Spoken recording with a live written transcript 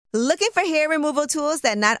Looking for hair removal tools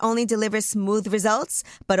that not only deliver smooth results,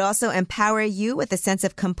 but also empower you with a sense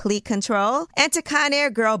of complete control? Enter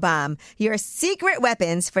Conair Girl Bomb, your secret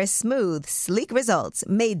weapons for smooth, sleek results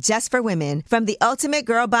made just for women. From the ultimate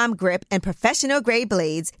Girl Bomb grip and professional-grade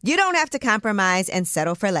blades, you don't have to compromise and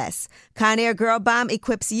settle for less. Conair Girl Bomb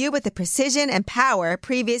equips you with the precision and power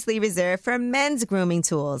previously reserved for men's grooming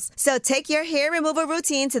tools. So take your hair removal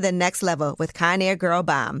routine to the next level with Conair Girl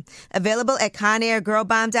Bomb. Available at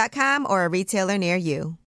ConairGirlBomb.com or a retailer near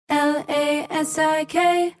you.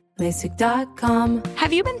 LASIK, LASIK.com.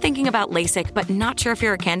 Have you been thinking about LASIK but not sure if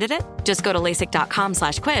you're a candidate? Just go to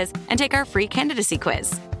LASIK.com/quiz and take our free candidacy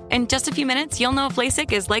quiz. In just a few minutes, you'll know if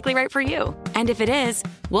LASIK is likely right for you. And if it is,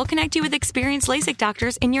 we'll connect you with experienced LASIK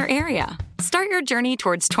doctors in your area. Start your journey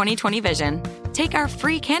towards 20/20 vision. Take our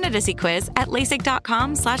free candidacy quiz at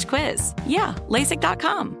LASIK.com/quiz. Yeah,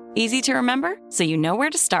 LASIK.com. Easy to remember, so you know where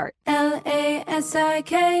to start.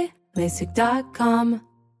 LASIK, LASIK.com.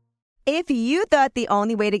 If you thought the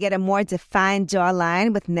only way to get a more defined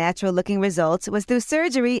jawline with natural-looking results was through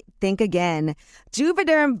surgery, think again.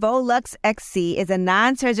 Juvederm Volux XC is a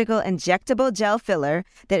non-surgical injectable gel filler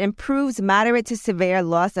that improves moderate to severe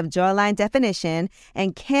loss of jawline definition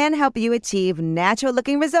and can help you achieve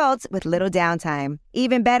natural-looking results with little downtime.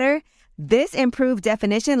 Even better, this improved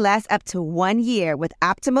definition lasts up to 1 year with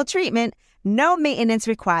optimal treatment, no maintenance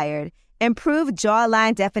required. Improve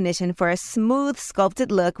jawline definition for a smooth,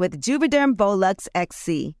 sculpted look with Juvederm Volux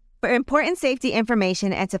XC. For important safety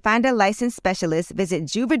information and to find a licensed specialist, visit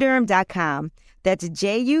Juvederm.com. That's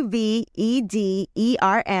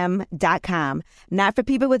JUVEDERM.com. Not for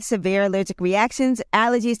people with severe allergic reactions,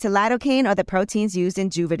 allergies to lidocaine, or the proteins used in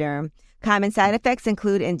Juvederm. Common side effects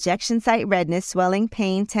include injection site redness, swelling,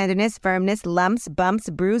 pain, tenderness, firmness, lumps,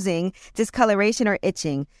 bumps, bruising, discoloration, or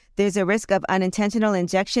itching. There's a risk of unintentional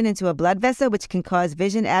injection into a blood vessel, which can cause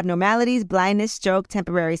vision abnormalities, blindness, stroke,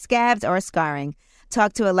 temporary scabs, or scarring.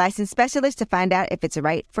 Talk to a licensed specialist to find out if it's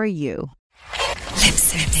right for you. Lip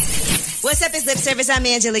Service. What's up, it's Lip Service. I'm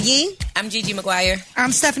Angela Yee. I'm Gigi McGuire.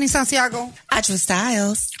 I'm Stephanie Santiago. Audra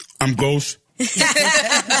Styles. I'm Ghost. What you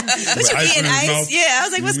eating, Ice? Yeah, I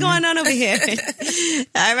was like, what's going on over here?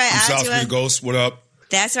 All right, I'm South Street Ghost. What up?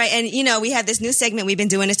 That's right. And, you know, we have this new segment we've been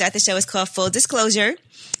doing to start the show. It's called Full Disclosure,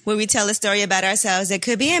 where we tell a story about ourselves. It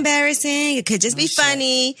could be embarrassing. It could just be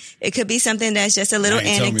funny. It could be something that's just a little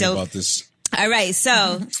anecdote. Tell me about this. All right.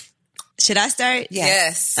 So should I start?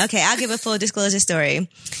 Yes. Okay. I'll give a full disclosure story.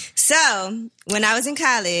 So when I was in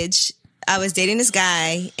college, I was dating this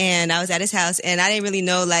guy and I was at his house and I didn't really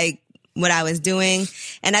know like what I was doing.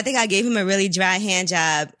 And I think I gave him a really dry hand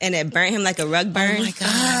job and it burnt him like a rug burn. Oh my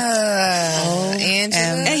God.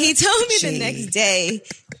 Angela. And he told me the next day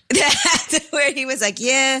that where he was like,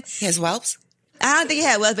 yeah. He has whelps? I don't think he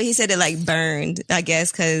had whelps, but he said it like burned, I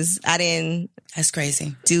guess, because I didn't That's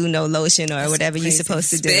crazy. do no lotion or whatever you're supposed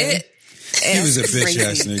to do. Spit. He was a bitch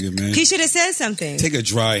ass nigga, man. He should have said something. Take a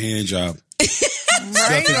dry hand job.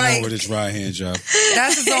 Right? Nothing wrong Like, with a dry hand job.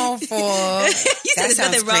 that's his own fault. You said there's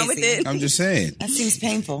nothing wrong with it. I'm just saying. That seems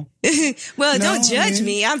painful. Well, No, don't judge man.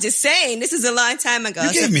 me. I'm just saying. This is a long time ago.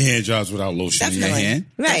 You gave me hand jobs without lotion in your Definitely. hand.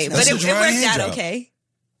 Right, That's but a it dry worked hand out job. okay.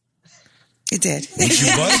 It did. Once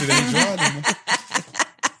you bust it, ain't dry no more.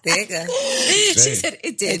 There you go. She Say. said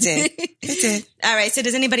it did. It did. It did. All right, so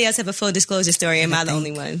does anybody else have a full disclosure story? Am I the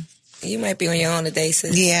only one? You might be on your own today,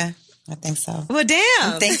 sis. Yeah, I think so. Well, damn.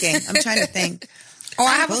 I'm thinking. I'm trying to think. Oh,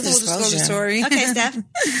 I have a Full full disclosure story. Okay,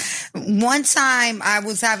 Steph. One time I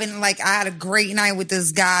was having I had a great night with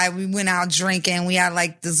this guy. We went out drinking. We had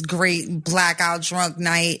like this great blackout drunk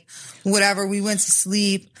night. Whatever. We went to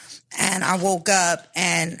sleep and I woke up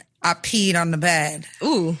and I peed on the bed.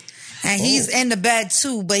 Ooh. And he's in the bed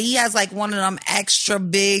too, but he has like one of them extra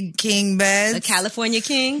big king beds. A California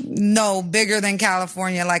king? No, bigger than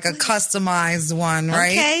California, like a customized one,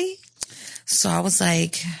 right? Okay. So I was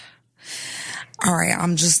like, all right,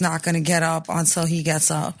 I'm just not going to get up until he gets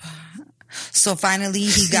up. So finally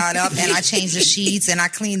he got up and I changed the sheets and I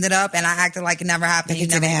cleaned it up and I acted like it never happened. He It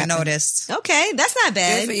never didn't even happen. noticed. Okay, that's not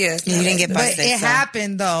bad. Good for you. You didn't get But busted. But it so-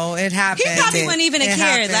 happened though. It happened. He probably wouldn't even have It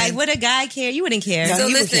cared. happened. Like, would a guy care? You wouldn't care. So he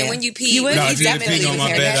would listen, care. when you pee, You would? No, you if you had definitely peed on would my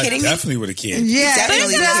care. bed, Are you I kidding me? definitely would have cared. Yeah,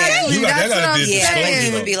 Definitely exactly. care. You like, that That's what gotta I'm be a saying. disclosure.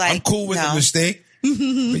 It would be like, I'm cool with no. the mistake. But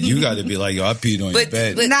you got to be like, yo, I peed on your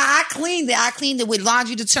bed. Nah, I cleaned it. I cleaned it with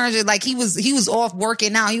laundry detergent. Like he was off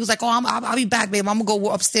working out. He was like, "Oh, I'll be back, babe. I'm gonna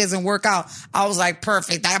go upstairs and work out." I was like,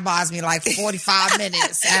 "Perfect. That buys me like 45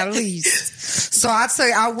 minutes at least." So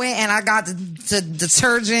I went and I got the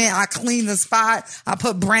detergent. I cleaned the spot. I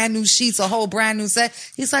put brand new sheets, a whole brand new set.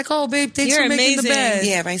 He's like, "Oh, babe, thanks You're for making amazing. the bed."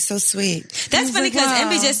 Yeah, right. So sweet. That's funny like, because wow.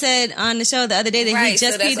 Envy just said on the show the other day that he Right,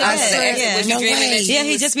 just so that's peed the what I said. bed. Was you No dreaming way. that you Yeah,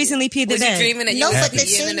 he was- just recently peed the Was you bed. dreaming that you No, was but the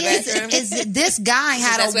peeing in thing the bathroom? is that this guy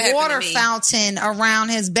had That's what a happened water to me. fountain around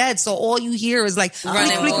his bed, so all you hear is like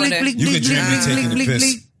Running bleak, bleak, water. bleak, You bleak, could dream bleak, me taking bleak, a piss.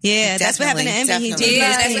 bleak. Yeah, that's what happened to Envy. Definitely, He definitely. did.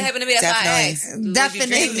 Yeah, that's what happened to me. That's why I asked.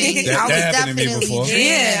 Definitely. Was you dreaming? That I was happened to me definitely before. dreaming.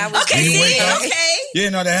 Yeah, I was Okay, You see? wake up? Okay. Yeah,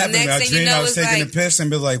 no, that happened to me. Next I thing you dreamed know, I was it's taking like- a piss and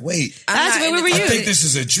be like, wait, I'm not where in the were you? I toilet. think this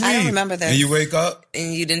is a dream. I don't remember that. And you wake up.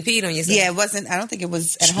 And you didn't pee on yourself. Yeah, it wasn't. I don't think it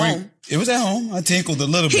was at scream. home. It was at home. I tinkled a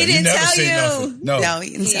little bit. He didn't you never tell say you. nothing. No. No, he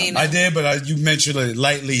didn't tell me. I did, but you mentioned it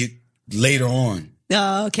lightly later on.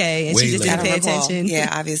 Oh, okay. And Way she just later. I didn't don't pay recall. attention. Yeah,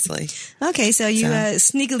 obviously. Okay, so you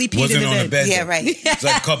sneakily peed Wasn't in on the the bed. bed. Yeah, though. right. It's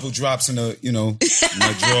like a couple drops in the,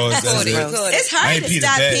 my drawers. That's it. It's I hard ain't to peed in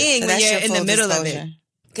stop bed. peeing So when that's you're your in the full middle of it. disclosure.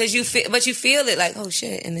 Because you feel it like, oh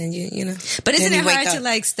shit. And then you know. But isn't Then it you wake hard to up.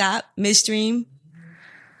 like stop midstream?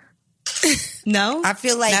 No? I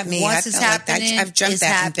feel like Not me. once I it's felt like that. happening, I've dreamt it's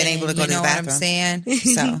that and been happening. able to go You to the know what I'm bathroom. saying?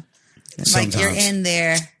 So Like you're Sometimes. in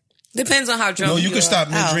there. Depends on how drunk No, you are. can stop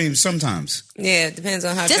mid-dream sometimes. Yeah, it depends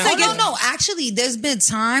on how Just drunk like you are. No, actually, there's been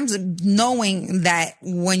times knowing that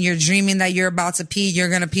when you're dreaming that you're about to pee, you're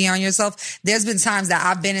going to pee on yourself. There's been times that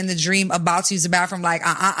I've been in the dream about to use the bathroom like, no.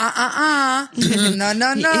 Get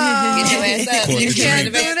your ass up. Caught You the can't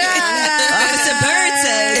dream. do Officer that. Bird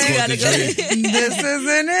says you Caught gotta the go. dream. This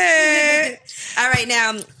isn't it. All right,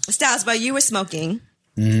 now, Styles, while you were smoking,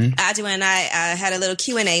 Adjoa and I had a little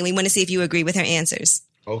Q&A, and we want to see if you agree with her answers.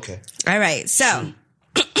 Okay. All right, so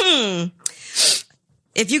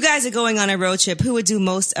if you guys are going on a road trip, who would do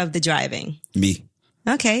most of the driving? Me.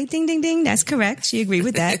 Okay, ding, ding, ding. That's correct. She agreed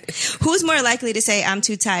with that. Who's more likely to say, I'm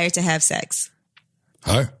too tired to have sex?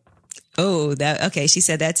 Her. Oh, okay. She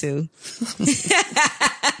said that too.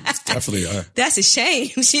 Definitely her. That's a shame.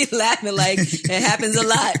 She's laughing like it happens a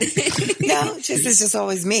lot. no, it's just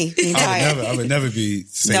always me. Being tired. I would never be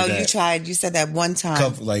saying No, that. you tried. You said that one time.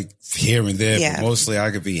 Couple, like here and there, Yeah. but mostly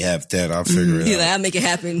I could be half dead. I'll figure it You're out. like, I'll make it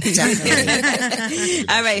happen.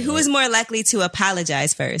 All right. Who is more likely to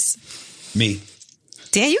apologize first? Me.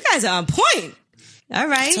 Damn, you guys are on point. All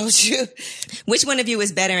right. Told you. Which one of you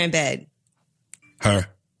is better in bed? Her.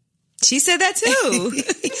 She said that too.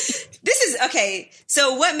 This is okay.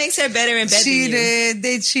 So what makes her better in bed than you? Cheated.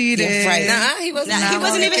 They cheated. Yeah, right. Nah, he wasn't. Nah, he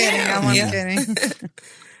wasn't even kidding. here. I wasn't Yeah. kidding.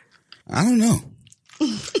 I don't know.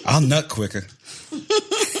 I'll nut quicker.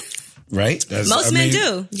 Right? Most men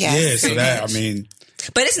do. Yeah, Yeah, so pretty that, much. I mean,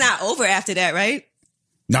 But it's not over after that, right?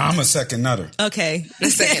 nah, I'm a second nutter. Okay. I'm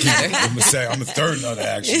a third nutter,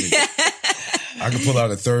 actually. I can pull out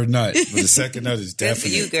a third nut, but the second nut is Good for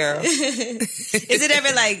definitely. you, girl. Is it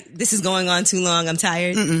ever like, this is going on too long, I'm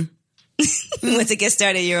tired? Once it gets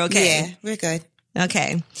started, you're okay? Yeah, we're good.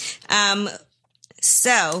 Okay.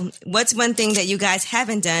 So what's one thing that you guys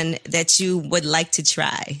haven't done that you would like to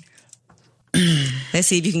try? Let's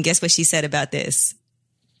see if you can guess what she said about this.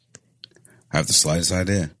 I have the slightest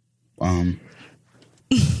idea.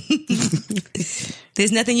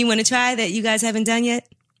 There's nothing you want to try that you guys haven't done yet?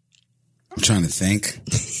 I'm trying to think.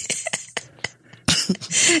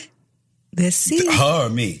 Let's see. Her or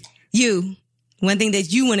me? You. One thing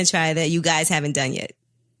that you want to try that you guys haven't done yet.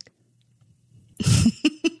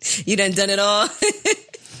 You done it all?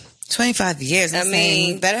 25 years. I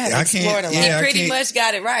mean, we better have I can't- explored a lot. yeah. I Pretty can't- much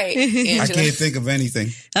got it right. I Angela. can't think of anything.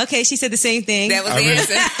 Okay, she said the same thing. That was I the really-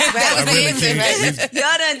 answer. I That was the really answer, right? can't.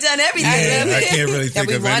 Y'all done everything. I can't really think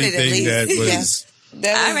we of wanted at anything that least. was.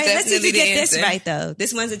 That was All right, let's see if you definitely get the this answer. right, though.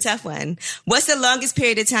 This one's a tough one. What's the longest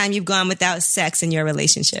period of time you've gone without sex in your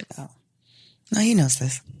relationship? No, he knows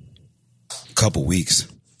this. Couple weeks.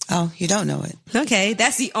 Oh, you don't know it. Okay,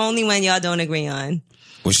 that's the only one y'all don't agree on.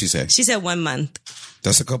 What'd she say? She said 1 month.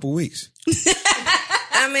 That's a couple weeks.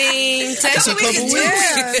 I mean, That's a couple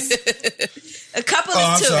weeks. A couple Oh, is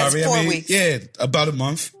I'm 2. sorry. 4 I mean, weeks. yeah, about a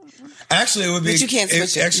month. Actually, it would be. But you can't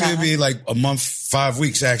switch it. Actually, it'd be like a month, 5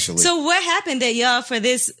 weeks. Actually, So what happened that y'all for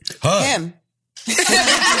this? her. Him.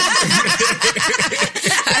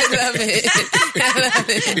 I love it. I love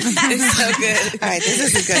it. It's so good. All right, this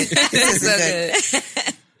isn't good. This It's so isn't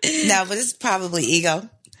good. good. No, but it's probably ego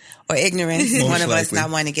or ignorance. Most One of us likely. not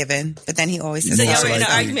wanting to give in. But then he always says So Most y'all were in an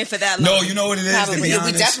likely. argument for that long? No, you know what it is. To probably. be We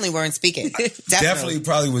honest, definitely weren't speaking. definitely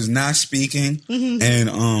probably was not speaking.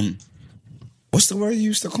 And what's the word you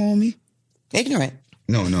used to call me? Ignorant.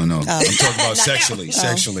 No. I'm talking about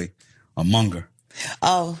sexually. A monger.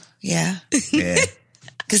 Oh, yeah. Yeah.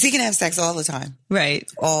 Because he can have sex all the time. Right.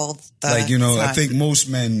 All the Like, you know, time. I think most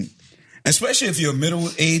men, especially if you're a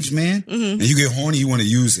middle-aged man and you get horny, you want to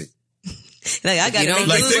use it. Like, I got you don't to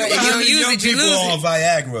Like, lose think it. about If you how don't many use young it, you people lose are on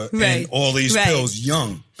Viagra Right. and all these Right. pills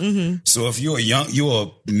young. So if you're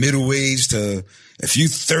middle-aged if you're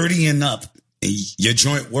 30 and up and your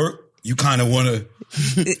joint work, you kind of want to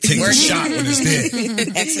take a shot when it's there.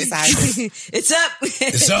 Exercise. It's up.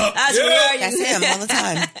 It's up. That's Yeah. where are you? That's him all the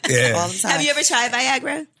time. Yeah. All the time. Have you ever tried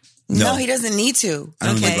Viagra? No, he doesn't need to. I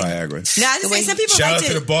don't Okay. need Viagra. No, I just say some people Shout like out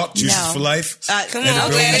to the Bach, Juices No. for Life. Come And the on,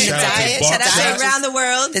 building, okay. shout out to the Diet, Bach Shout out shots. to around the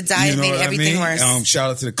world. The diet made everything worse.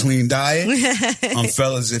 Shout out to the clean diet.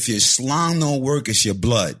 Fellas, if your slime don't work, it's your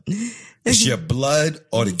blood. It's your blood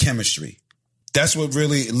or the chemistry. That's what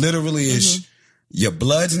literally is. Your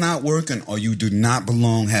blood's not working or you do not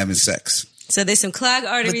belong having sex. So there's some clogged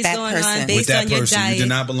arteries that going person. on With based that on your person, diet. you do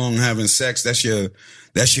not belong having sex. That's your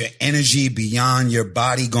energy beyond your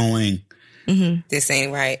body going, This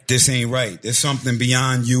ain't right. this ain't right. There's something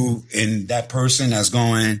beyond you and that person that's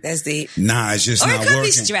going, That's deep. nah, it's just Or not it could working.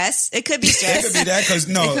 be stress. It could be It stress. could be that because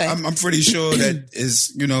I'm pretty sure that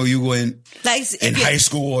is, you know, you were in Like if you- high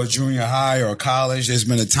school or junior high or college. There's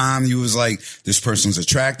been a time you was like, this person's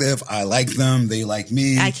attractive. I like them. They like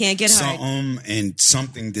me. I can't get hard. And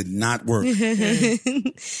something did not work.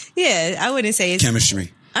 Yeah, I wouldn't say it's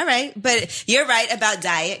Chemistry. all right, but you're right about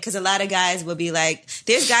diet because a lot of guys will be like,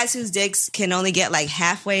 there's guys whose dicks can only get like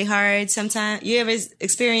halfway hard sometimes. You ever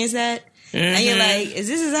experience that? And you're like, is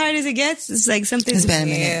this as hard as it gets? It's like something. It's been a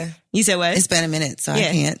minute. Yeah. You said what? It's been a minute, so Yeah.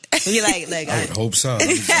 I can't. You're like, I would hope so.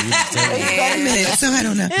 It's been a minute, so I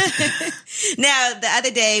don't know. Now, the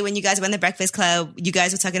other day when you guys were in the Breakfast Club, you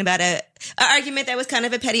guys were talking about a argument that was kind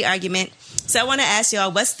of a petty argument. So I want to ask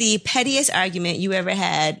y'all, what's the pettiest argument you ever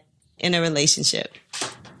had in a relationship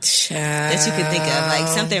that you could think of? Like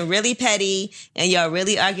something really petty and y'all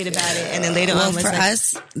really argued about it and then later Well, on was for like,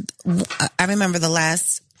 us, I remember the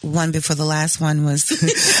last one before the last one was,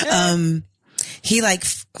 he like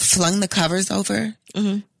flung the covers over.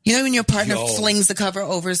 You know when your partner flings the cover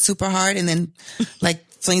over super hard and then like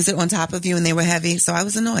flings it on top of you and they were heavy? So I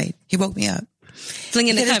was annoyed. He woke me up.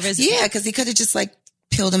 flinging the covers. Yeah, because he could have just like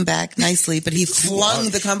peeled them back nicely, but he flung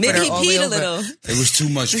the comforter Maybe he all the way peed a over. little. It was too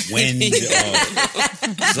much wind.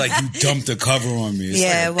 It's like you dumped a cover on me. It's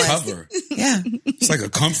Yeah, like it a was. cover. Yeah. It's like a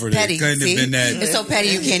comforter. Petty. It couldn't See? have been that. It's so petty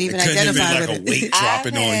you can't even It couldn't have identify been like with a it. weight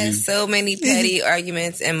dropping I've on had you. so many petty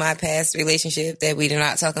arguments in my past relationship that we are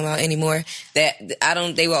not talking about anymore.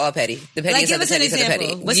 That they were all petty. The pettiest give of the us an pettiest of the example.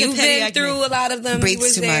 petty. What's a You've petty been argument? through a lot of them. You Breathes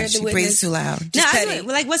was too there much. to He witness. breathes too loud. No, petty.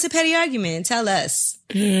 like what's a petty argument? Tell us.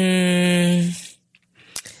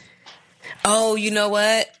 Oh, you know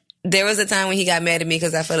what? There was a time when he got mad at me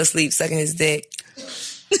because I fell asleep sucking his dick.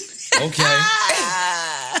 Okay.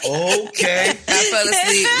 Okay. I fell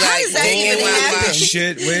asleep like digging even my happen? mouth.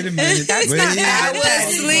 Shit. Wait a minute. I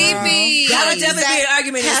was sleepy. That would definitely be an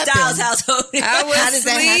argument in Styles' household. I How was does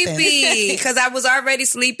that happen? sleepy because I was already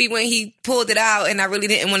sleepy when he pulled it out, and I really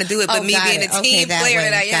didn't want to do it. But Oh, me got being it. the Okay, team that player way.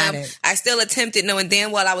 that I Got am, it. I still attempted, knowing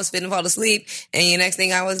damn well I was finna fall asleep. And the next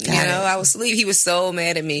thing I was, Got it. I was asleep. He was so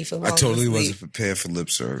mad at me for I falling totally asleep. wasn't prepared for lip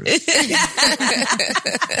service.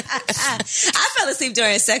 I fell asleep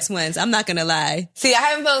during sex once. I'm not gonna lie. See, I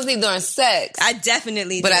haven't fell asleep during sex, I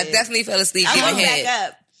definitely but did. I definitely fell asleep I giving woke head. back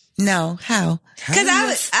up. No, how? Because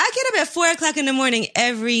I get up at 4:00 in the morning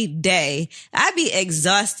every day. I'd be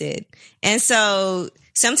exhausted. And so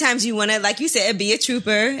sometimes you want to, like you said, be a trooper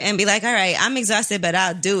and be like, all right, I'm exhausted, but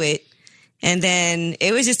I'll do it. And then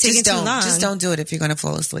it was just taking too long. Just don't do it if you're going to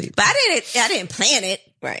fall asleep. But I didn't plan it.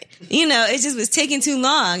 Right. You know, it just was taking too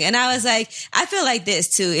long. And I was like, I feel like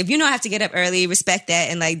this too. If you don't have to get up early, respect that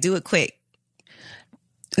and like do it quick.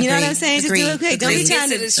 You know what I'm saying? Just do it quick. Don't be Get trying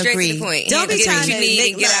to to. the straight to the point. Don't be Get trying what you to need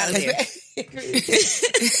make and get out of love. there.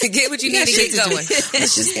 Get what you need and get going.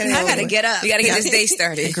 Let's just get it I over gotta with. get up. We gotta get this day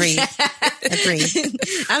started. Agreed.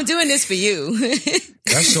 I'm doing this for you.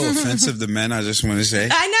 That's so offensive to men. I just want to say.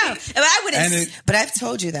 I know. But I wouldn't. And it, But I've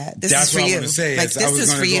told you that. This That's is for what I you. wanna say, Like, is I this was is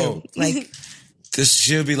gonna for you. go. Like, this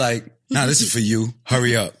she'll be like, nah, this is for you.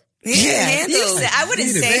 Hurry up. Handle. Listen, I wouldn't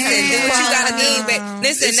Need it, say man. Listen, do that. what you gotta do, but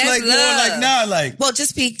listen, It's that's like love. more like, nah, like, well,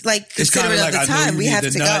 just be like It's kinda considerate like, of I the know time. you We need have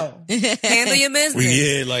the to nut. go. Handle your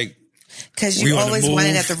business. like, Because We you on the always want it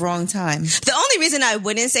move. at the wrong time. The only reason I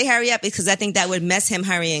wouldn't say hurry up is because I think that would mess him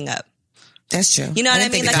hurrying up. That's true. You know what I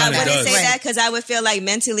didn't mean? think Like I about kinda wouldn't does. say Right. that because I would feel like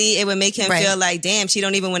mentally it would make him Right. feel like, damn, she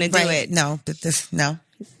don't even want to do Right. it. No, but this, no.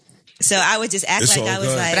 So I would just act It's like all I was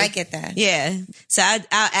good. like, But I get that. yeah. So I'll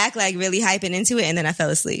act like really hyping into it, and then I fell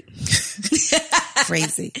asleep.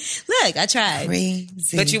 Crazy. Look, I tried.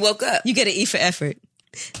 Crazy. But you woke up. You get an E for effort.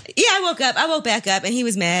 Yeah, I woke up. I woke back up, and he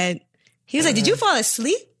was mad. He was like, "Did you fall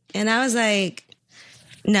asleep?" And I was like,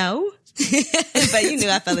 "No." But you knew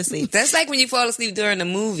I fell asleep. That's like when you fall asleep during a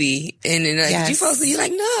movie and then like, Yes. did you fall asleep? You're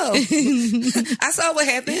like, no. I saw what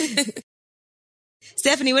happened.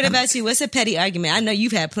 Stephanie, what about you? What's a petty argument? I know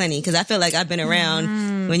you've had plenty because I feel like I've been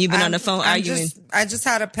around when you've been on the phone arguing. I just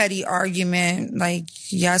had a petty argument like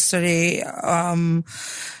yesterday,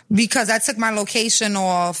 because I took my location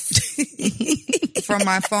off from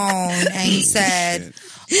my phone, and he said,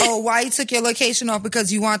 "Oh, why you took your location off?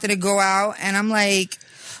 Because you wanted to go out?" And I'm like,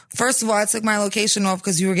 first of all, I took my location off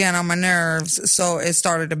because you were getting on my nerves. So it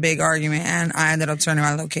started a big argument, and I ended up turning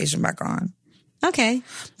my location back on. Okay.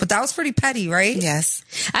 But that was pretty petty, right? Yes.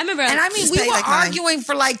 I remember. And I mean, Just we petty were like mine. arguing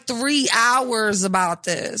for like 3 hours about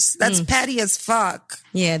this. That's petty as fuck.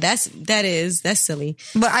 yeah, that's silly.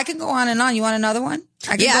 But I can go on and on. You want another one?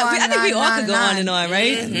 I can Yeah, go on I think we all could go on and on,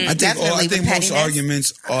 right? I Definitely think with most pettiness.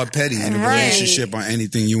 arguments are petty in a Right. relationship or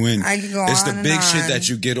anything you in. I could go It's on the and big on. shit that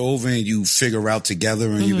you get over and you figure out together,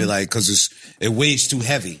 and you be like, because it weighs too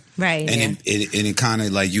heavy, Right. And it kind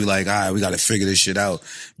of like you like, all right, we got to figure this shit out.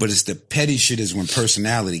 But it's the petty shit is when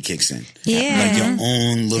personality kicks in, Yeah. like your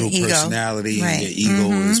own little Ego. personality, Right. and your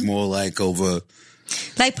ego is more like over.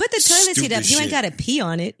 Like, put the toilet seat Stupid up. You ain't shit. got to pee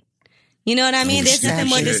on it. You know what I mean? Oh, There's nothing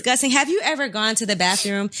more shit. disgusting. Have you ever gone to the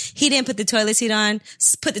bathroom? He didn't put the toilet seat on.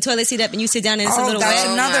 Put the toilet seat up, and you sit down and it's a Oh, little that's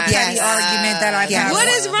wet. another my petty God. argument that I've had. What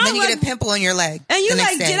is wrong Then you with? get a pimple on your leg. And you the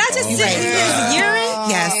like, next did day. I just sit in his urine?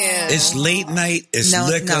 Yes. It's late night. It's No,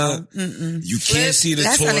 liquor. no. You can't see the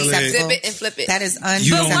That's toilet. unacceptable. Flip it and flip it. That is You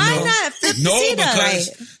unacceptable. don't why know. not flip the No, seat up?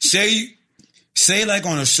 because say like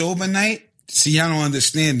on a sober night. See, I don't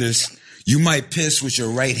understand this. You might piss with your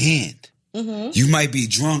right hand. Mm-hmm. You might be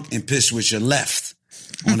drunk and piss with your left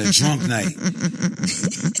on a drunk night,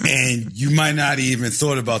 and you might not even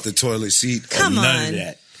thought about the toilet seat. Come or none on. of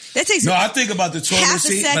that. That takes No, I think about the toilet half a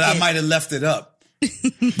seat, but I second. might have left it up.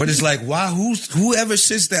 But it's like, why? Whoever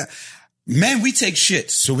sits down? Man, we take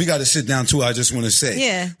shits, so we got to sit down too. I just want to say,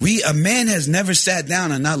 Yeah. a man has never sat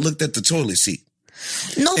down and not looked at the toilet seat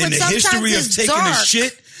No, in but the sometimes history of it's taking dark. a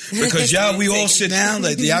shit. Because we all sit down.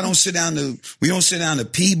 Like y'all don't sit down to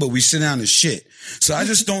pee, but we sit down to shit. So I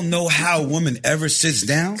just don't know how a woman ever sits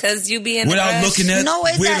down Because you be in without the rush. looking at No,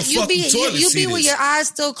 it's where that the you fucking be toilet you seat be with is. your eyes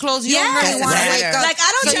still closed. You don't Yes. really want to Right. wake up. Like,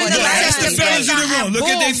 I don't So turn when the you light ask on. the The fellas in the and room, look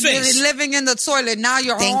at their boom, face. You're living in the toilet. Now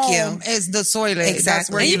your Thank home you. is the toilet. That's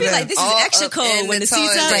Exactly. where And you you be live. like, this is All extra up cold in when the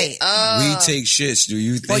seat's toilet. up. Right. We take shits. Do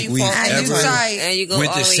you think you we fall- and you ever try. And you go went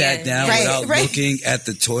all to the way sat in. down Right, without right. looking at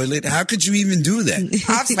the toilet? How could you even do that?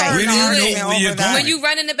 I've started Where do you arguing know where you're over that. going? When you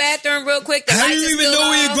run in the bathroom real quick, the How do lights you are even still know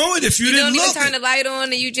where on. you're going if you You didn't don't even look? turn the light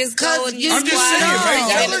on and you just go 'Cause and you you I'm just slide saying,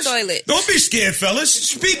 right, right in the fellas? toilet. Don't be scared, fellas.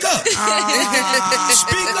 Speak up. Speak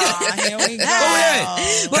up. Here we go. Go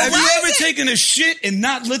ahead. Well, Have you why ever is it- taken a shit and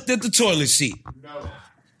not looked at the toilet seat?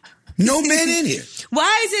 No man in here.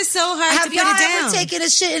 Why is it so hard Have to put y'all it down? ever taken a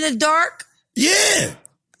shit in the dark? Yeah.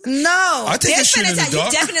 No. I take a There's shit been in a the time you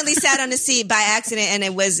dark. definitely sat on the seat by accident and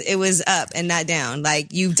it was up and not down.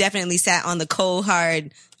 Like you definitely sat on the cold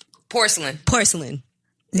hard Porcelain. porcelain.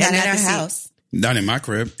 Not and in not our the seat. house. Not in my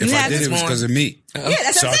crib. If You I have did, this it was one. because of me. Yeah,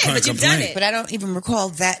 that's So what I'm I saying. But couldn't you've done complain. it. But I don't even recall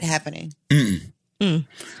that happening.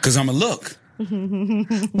 Because I'm a look.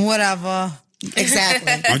 Whatever.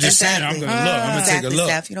 Exactly. I'm just saying, I'm going to look. I'm going to take a Exactly, look.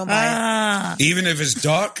 Steph. You don't buy it. Even if it's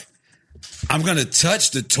dark, I'm going to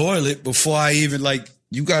touch the toilet before I even, like,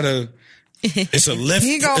 you got to, it's a lift.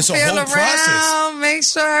 You gonna It's a feel whole around, process. make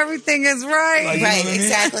sure everything is right. Like, Right, know what I mean?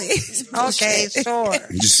 exactly. Okay, sure.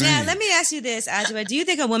 I'm just saying. Now, let me ask you this, Ajwa. Do you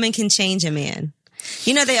think a woman can change a man?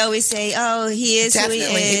 You know, they always say, oh, he is Definitely, who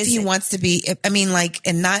he is. if he wants to be, I mean, like,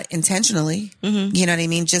 and not intentionally, you know what I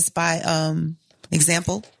mean? Just by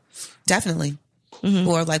example, definitely.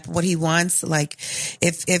 Or like what he wants, like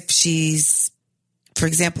if she's, for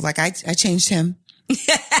example, like I changed him.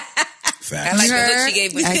 Facts. I like the heard? look she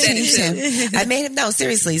gave when I she said changed it too. him. I made him, no,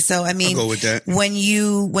 seriously. So, I mean, I'll go with that.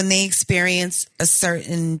 when they experience a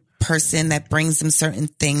certain person that brings them certain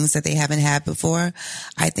things that they haven't had before,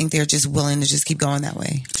 I think they're just willing to just keep going that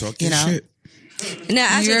way. Talk you your know? shit. Now,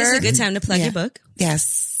 Ajwa, this is a You're- good time to plug Yeah. your book.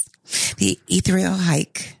 Yes. The Ethereal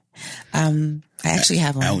Hike. I actually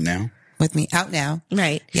have one Out now. with me out now.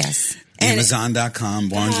 Right. Yes.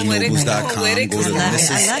 Amazon.com, on with it. BarnesandNobles.com. Come on with it. Go to I love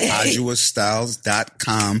it. I love it.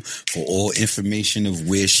 MrsAjuaStyles.com for all information of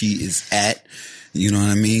where she is at. You know what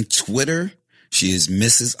I mean? Twitter. She is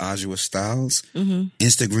Mrs. Ajua Styles.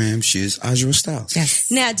 Instagram, she is Ajua Styles. Yes.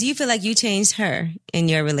 Now, do you feel like you changed her in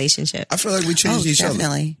your relationship? I feel like we changed each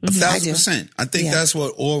definitely. other. I do. 1,000%. I think Yeah. that's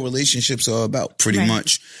what all relationships are about, pretty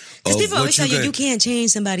much. Because Of people always what tell you, gotta- you can't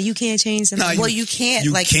change somebody. You can't change somebody. Well, you can't,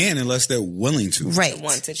 You like- can unless they're willing to. Right.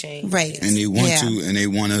 Want to change. Right. And they want Yeah. to, and they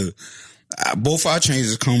want to. Both our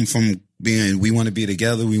changes come from being, we want to be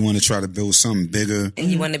together. We want to try to build something bigger. And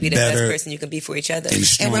you want to be the better, best person you can be for each other. and And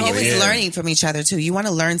stronger. we're always Yeah. learning from each other too. You want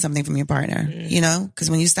to learn something from your partner, you know? Because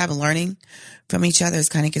when you stop learning from each other, it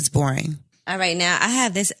kind of gets boring. All right, now I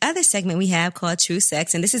have this other segment we have called True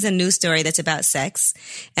Sex, and this is a news story that's about sex,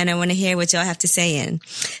 and I want to hear what y'all have to say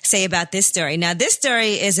about this story. Now, this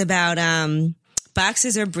story is about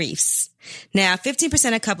boxers or briefs. Now,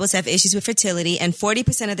 15% of couples have issues with fertility, and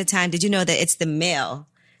 40% of the time, did you know that it's the male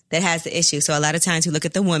that has the issue? So a lot of times we look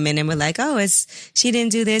at the woman and we're like, oh, she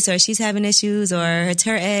didn't do this, or she's having issues, or it's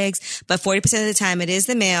her eggs. But 40% of the time it is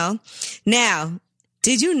the male. Now,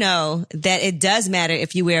 did you know that it does matter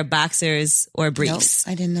if you wear boxers or briefs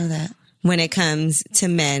Nope, I didn't know that. when it comes to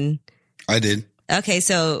men? I did. Okay,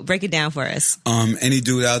 so break it down for us. Any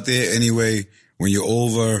dude out there, anyway, when you're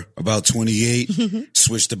over about 28,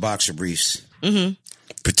 switch to boxer briefs.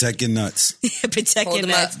 Protect your nuts. Protect Hold your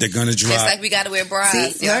them up. nuts. They're gonna drop. Just like we got to wear bras.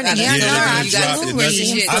 See, Y'all learning. gotta- Yeah, they're no, gonna you drop gotta their move nuts.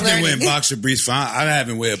 it. I've been Learning. wearing boxer briefs for, I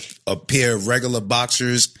haven't wear a pair of regular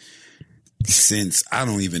boxers since I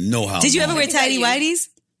don't even know how Did you ever long. wear tidy whities?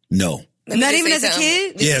 No. Let me Not just even say as a something.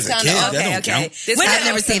 kid? This Yeah, is as a kinda kid, off. that don't Okay. count. This When kinda I've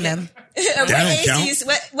never off seen subject. them. That don't age count. do you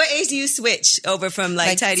what age do you switch over from like,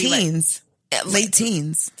 Like tidy whities? teens. Late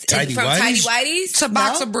teens. Tidy From whities? tidy whities To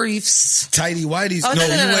boxer briefs. Tidy whities? Oh, no,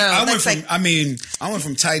 no, no, no. I went That's from, like- I went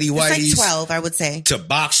from tidy It's like whities 12, I would say. to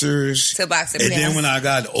boxers. to boxer And briefs. then when I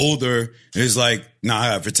got older, it's like, nah, I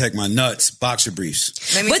gotta protect my nuts, boxer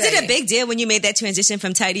briefs. Let me Was tell it a you. big deal when you made that transition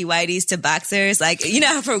from tidy whities to boxers? Like, you know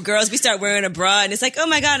how for girls we start wearing a bra and it's like, oh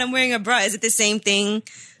my God, I'm wearing a bra. Is it the same thing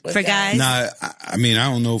for guys? Nah, I mean, I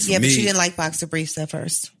don't know for Yeah, me. but you didn't like boxer briefs at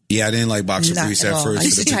first. Yeah, I didn't like boxer Not briefs at at all. first. I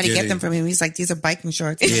used for to the try to get beginning. them from him. He's like, these are biking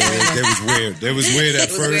shorts. Yeah, they was weird. They was weird at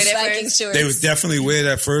It was weird first. at Biking first. shorts. They was definitely weird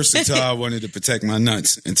at first until I wanted to protect my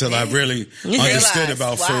nuts. Until I really understood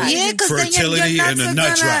about why. Yeah, because then fertility your and nuts the are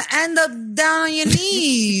nut gonna drop. end up down on your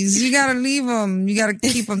knees. You gotta leave them. You gotta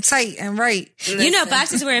keep them tight and right. You know,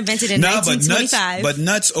 boxers were invented in Nah, but 1925.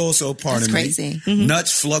 nuts also, pardon That's me. crazy.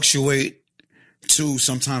 Nuts fluctuate too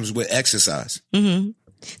sometimes with exercise.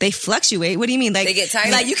 They fluctuate. What do you mean? Like They get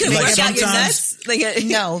tighter? Like you can Like work out your sometimes- nuts. Like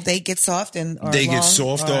No, they get soft and or They long, get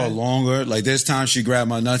softer or longer. Like there's times she grabbed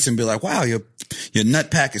my nuts and be like, wow, your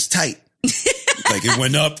nut pack is tight. Like it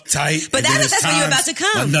went up tight. But and then that's there's when you're times about to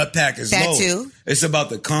come. My nut pack is That low. too. It's about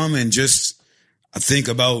to come and just, I think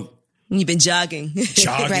about You've been jogging.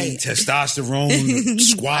 jogging, Right. testosterone,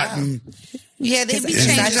 squatting. Yeah, they be And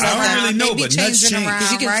changing I don't around. really know, they be but nuts changing change. around,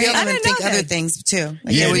 Because you can right? feel I them and didn't think know other that. things too.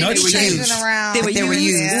 Like Yeah, they were, nuts they were change. used. around. They were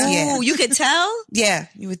used. Yeah. Ooh, you could tell? Yeah,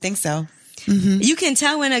 you would think so. You can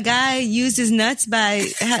tell when a guy used his nuts by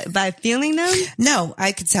feeling them? No,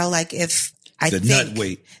 I could tell like if I The think nut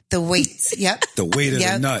weight. The weight. Yep. The weight of the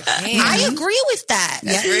Yep. nut. I agree with that.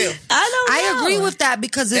 That's real. I agree with that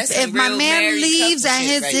because That's if some my real man married leaves couple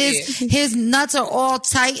and shit his nuts are all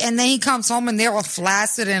tight and then he comes home and they're all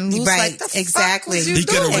flaccid and loose, Right, like the exactly. fuck was you He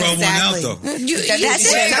could have doing? rubbed Exactly. one out though. You That's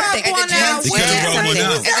did it. rub At the one gym. out. He could have rubbed one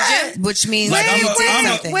out. Which means Like you I'm did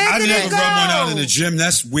something. where I did never it rub one out go? in the gym.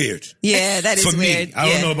 That's weird. Yeah, that is For me, weird. I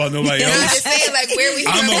don't know about nobody I'm else. just saying, like, where we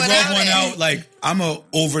I'm rub a rub one at? out. Like I'm a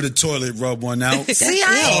over the toilet rub one out. See,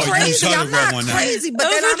 I ain't Oh, crazy. use her to I'm rub not one out. crazy, but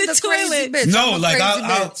then Over I'm the the crazy toilet. bitch. No, I'm a like crazy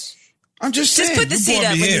I'll bitch. I'm just saying. Just put the you seat brought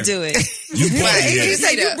up me when here. you do it. You brought me here. You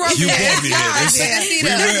said you brought You me brought me here. here. Listen, Good we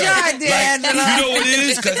job, will. Dad. Like, you know what it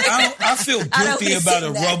is? Because I feel guilty wanna about see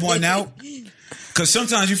a that. rub one out. Because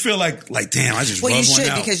sometimes you feel like damn, I just Well, you rubbed one should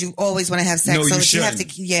out. because you always want to have sex. No, so you you have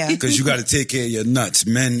shouldn't. to, yeah. Because you got to take care of your nuts.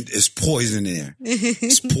 Men, it's poison in there.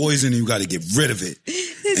 It's poison and you got to get rid of it.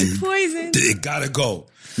 It's poison. It got to go.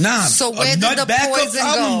 Nah, So where a did nut the backup poison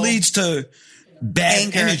problem go? leads to bad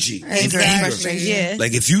Anger. energy. and Anger and frustration. Yeah.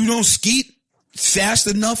 Like if you don't skeet fast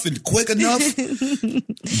enough and quick enough,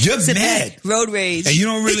 you're mad. Road rage. And you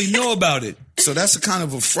don't really know about it. So that's a kind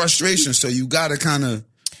of a frustration. So you got to kind of,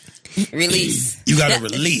 Release. you got to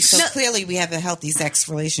release. So clearly we have a healthy sex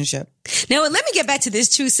relationship. Now, let me get back to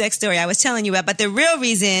this true sex story I was telling you about. But the real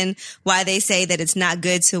reason why they say that it's not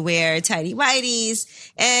good to wear tighty whities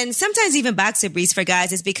and sometimes even boxer briefs for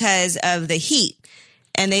guys is because of the heat.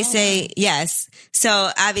 And they say, yes. So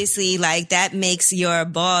obviously, like that makes your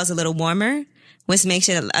balls a little warmer, which makes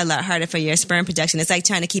it a lot harder for your sperm production. It's like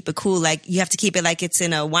trying to keep it cool. Like you have to keep it like it's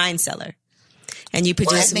in a wine cellar. and you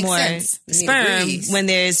produce Makes more sense. You need to sperm breathe. when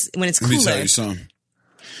it's Let me tell cooler. you something.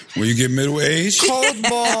 When you get middle aged Cold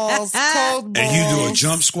balls. and you do a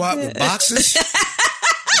jump squat with boxes,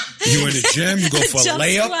 you in the gym, you go for a Jump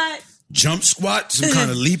layup, squat. jump squat, some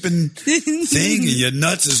kind of leaping thing, and your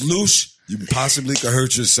nuts is loose. You possibly could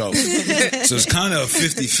hurt yourself. So it's kind of a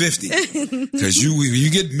 50-50. Because you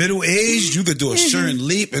get middle aged, you could do a certain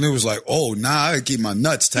leap, and it was like, oh, nah, I gotta keep my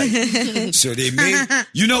nuts tight. So they made,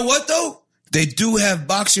 you know what though? They do have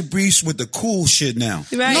boxer briefs with the cool shit now.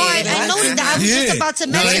 Right. No, I know that. I was just about to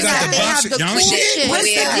mention they got that. the They have boxer- the y'all cool see it? shit.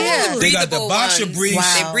 What's that? They got the Breathable boxer ones. briefs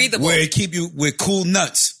Wow. They're breathable. where it keep you with cool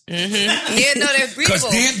nuts. Yeah, no, they're Because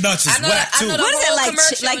breathable. damn nuts is I know whack I too. know the What is whole it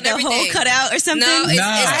commercial like and the hole everything. cut out or something? No,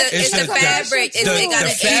 it's the fabric. the They got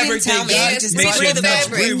fabric they got Yes, makes your breathable nuts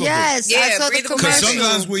fabric. breathable. Yes, I Yeah, saw the breathable Because commercial.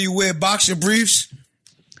 sometimes when you wear boxer briefs,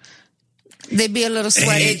 They be a little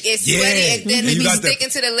sweaty. It's sweaty, and then it you be got sticking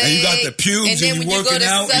to the leg. and you got the pubes, and then and when you you go working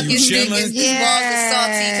to out, suck and you his dick, chilling. his balls are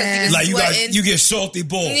salty because he was Like sweating. you get salty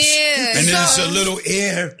balls. Yeah, And then it's so- a little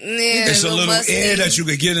air. Yeah, It's a little musty. air that you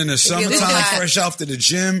could get in the get a little summertime hot. fresh after the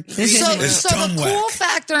gym. So It's dumb the whack. cool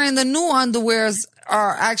factor in the new underwears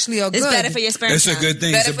are actually a good. It's better for your sperm It's a count. good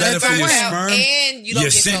thing. It's better for your sperm. and you don't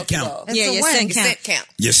Your get scent salty count. balls. It's Yeah, a your win. scent Your count. scent count.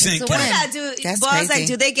 Your scent It's a What count. win. about That's balls? crazy. Like,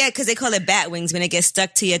 do they get because they call it bat wings when it gets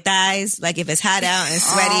stuck to your thighs? Like if it's hot out and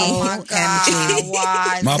sweaty. Oh my God!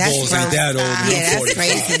 Why? My That's balls ain't gross. that old. Yeah, I'm that's 45.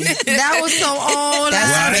 crazy. That was so old.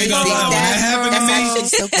 That's Well, I ain't gonna lie. When that happened to That's me, actually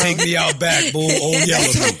so take me out back, boo. Old yellow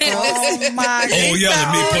me. Oh my! Old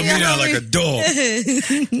yellow me. Put me yellow down like a dog.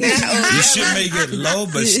 Your shit may get low,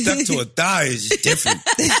 but stuck to a thigh is different.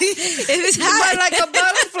 If it's But hot, like a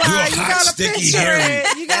butterfly, You're you hot, gotta sticky, picture hairy.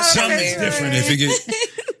 it. You gotta Something's picture different it. if it get.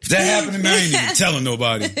 If that happened to me, I ain't even telling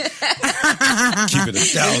nobody. Keep it a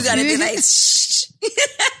you gotta thousand. be like, shh.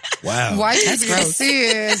 Wow. Why you gross?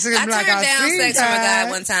 Serious? I Like, turned down see sex from a guy that.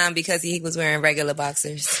 one time because he was wearing regular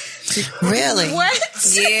boxers. Really? What?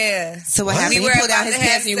 Yeah. So what happened? We He were pulled out about his to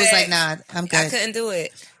pants have and he was like, sex. nah, I'm I good. couldn't do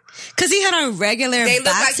it. Because he had on regular They looked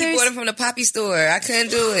like boxers. he bought them from the poppy store. I couldn't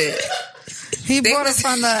do it. He They bought it was-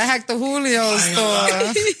 from the Hector Julio store.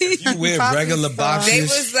 If you wear Poppy regular stuff. boxers, They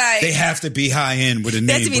was like- they have to be high end with a They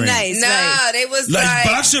name have to be brand. nice. Nah, right. they was Like, like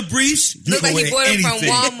boxer briefs, you looked can like he wear bought them from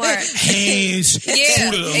anything. Walmart. Hanes, Yeah,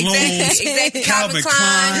 Fruit of the Looms, exactly. Calvin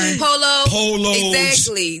Klein, Polo, Polos,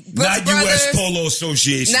 exactly. Brooks not Brothers, U.S. Polo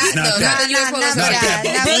Association, Not, not no, that. not the U.S. Polo Not Not Association. that,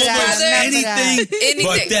 but Never Pumas, that, never anything, Anything,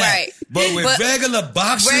 but that. right. But with But regular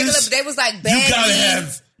boxers, Regular, they was like you baggy. gotta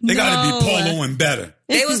have, they gotta No. be Polo and better.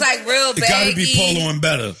 They was like real It baggy. gotta be Polo and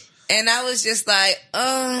better. And I was just like,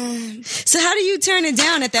 So how do you turn it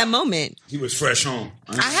down at that moment? He was fresh home.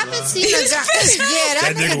 I haven't seen a guy. Yeah, that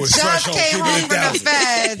That nigga was fresh just on came Keep It home from the 1,000.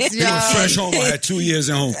 feds, He was yo. fresh home. I had 2 years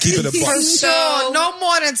at home. Keep it a For buck. sure. No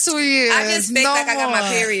more than 2 years. I just faked no like I got my more.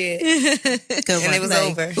 period. Good And one. it was Like,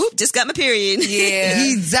 over. Oop, just got my period. Yeah.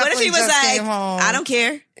 He What if definitely he was just like, came home. I don't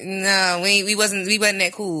care? No, we wasn't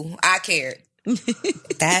that cool. I cared.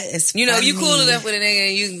 That is You know, you funny. cool enough with a nigga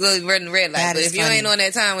and you can go run the red light. That But is if you funny. ain't on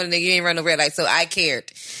that time with a nigga, you ain't run no red light. So I cared.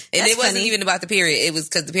 And That's it wasn't funny. even about the period. It was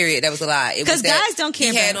because the period, that was a lie. It 'Cause was that guys don't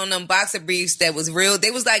care He had about- on them boxer briefs that was real.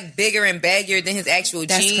 They was like bigger and baggier than his actual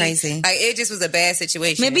That's jeans. crazy. Like it just was a bad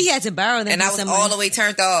situation. Maybe he had to borrow them And I from was someone. all the way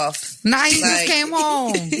turned off. Nah, he just Like- came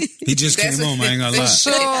home. He just came That's home. I ain't gonna For lie.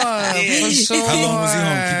 sure. For sure. How long was he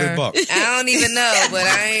home? Keep it a buck. I don't even know, but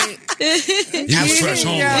I ain't He was fresh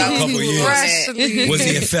home for a couple of years. Freshly. Was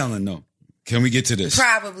he a felon though? Can we get to this?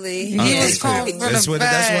 probably. He Okay, was home good. for That's the what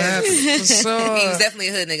happened. feds. For sure. He was definitely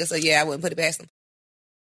a hood nigga, so yeah, I wouldn't put it past him.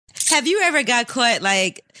 Have you ever got caught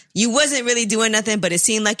like you wasn't really doing nothing, but it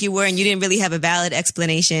seemed like you were and you didn't really have a valid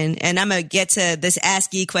explanation? And I'm going to get to this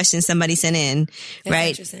Ask Ye question somebody sent in, That's right?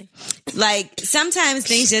 interesting. Like sometimes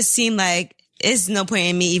things just seem like it's no point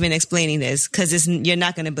in me even explaining this because you're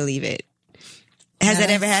not going to believe it. Has that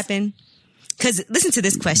ever happened? Because listen to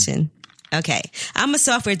this question. Okay. I'm a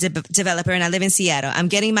software developer and I live in Seattle. I'm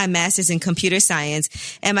getting my master's in computer science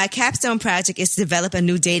and my capstone project is to develop a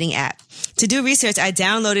new dating app. To do research, I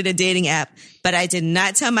downloaded a dating app, but I did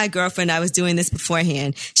not tell my girlfriend I was doing this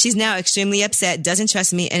beforehand. She's now extremely upset, doesn't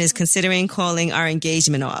trust me, and is considering calling our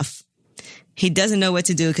engagement off. He doesn't know what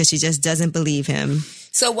to do because she just doesn't believe him.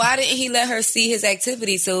 So why didn't he let her see his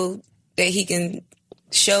activity so that he can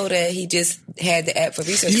show that he just had the app for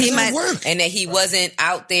research? He was at work. And that he wasn't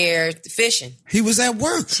out there fishing. He was at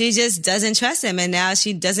work. She just doesn't trust him, and now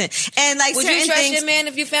she doesn't. And like Would certain you trust things, your man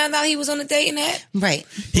if you found out he was on a dating app? Right.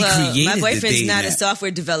 He well, created my the boyfriend's dating not a app.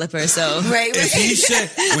 software developer, so Right. If he said,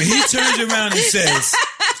 when he turns around and says,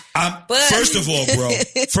 But- first of all,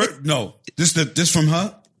 bro, no, this from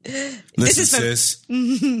her? Listen, sis,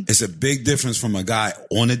 it's a big difference from a guy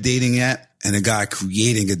on a dating app and a guy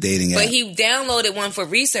creating a dating app. But he downloaded one for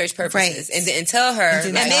research purposes and didn't tell her.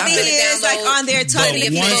 And maybe he is like on there talking to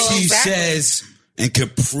people. Once he says and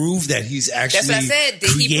could prove that he's actually that's what I said. Did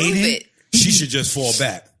he prove it? She should just fall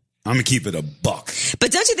back. I'm gonna keep it a buck.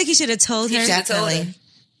 But don't you think he should have told her? He should have told her.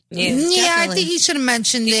 Yeah, I think he should have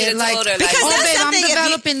mentioned it. Like, told her, because that's babe, I'm something if you-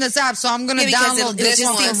 developing this app, so I'm going to download this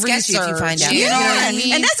just one seems for sketchy research. if you find out. You know what I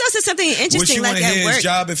mean? And that's also something Would interesting, you want like to at hear work. his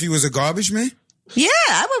job if he was a garbage man? Yeah,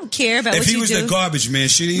 I wouldn't care about If what he you was do. the garbage man,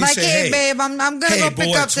 should he Like, say, hey, babe, I'm going to hey, go boy,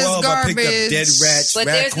 pick up at this 12, I picked up garbage. dead rats, But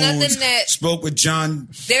there's raccoons, nothing that- spoke with John.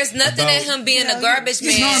 There's nothing about- that him being a garbage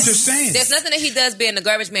man. No, I'm just saying. There's nothing that he does being a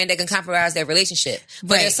garbage man that can compromise their relationship.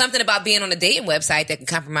 But there's something about being on a dating website that can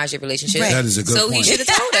compromise your relationship. Right. That is a good so point. he should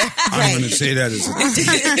have told her. I'm going to say that as a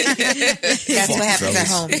That's what happens at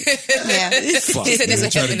home. Yeah. fuck. He said Man,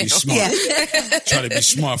 that's try what to be happened. smart. Try to be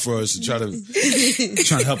smart for us. Trying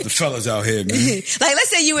to help the fellas out here, man. Like, let's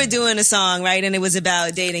say you were doing a song, right? And it was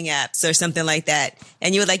about dating apps or something like that.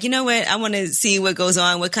 And you were like, you know what? I want to see what goes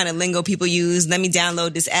on, what kind of lingo people use. Let me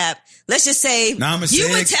download this app. Let's just say Now, I'm you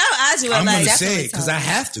would tell Ajua, I'm like, going to say it because I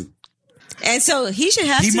have to. and so he should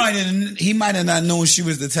have He to. might have not known she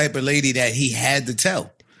was the type of lady that he had to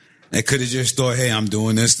tell. They could have just thought, hey, I'm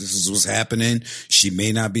doing this. This is what's happening. She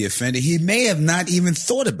may not be offended. He may have not even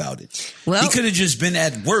thought about it. Well- he could have just been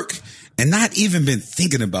at work and not even been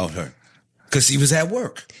thinking about her because he was at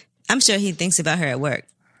work. I'm sure he thinks about her at work.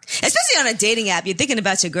 Especially on a dating app. You're thinking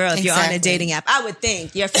about your girl if you're on a Exactly. dating app. I would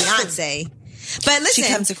think. Your fiance. But listen, She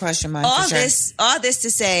comes across your mind all for sure. all this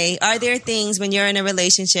to say, are there things when you're in a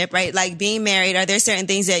relationship, right? Like being married, are there certain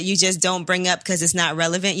things that you just don't bring up because it's not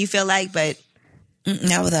relevant, you feel like? But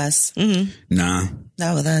Not with us. Nah.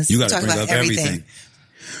 Not with us. You got to Talk bring about up everything.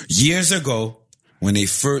 Years ago, when they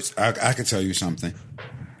first, I could tell you something.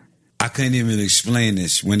 I couldn't even explain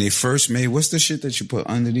this. When they first made, what's the shit that you put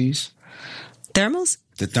under these? thermals?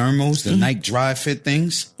 The thermals, the Nike Dry Fit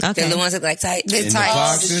things. Okay. The ones that like tight. They're In the tight.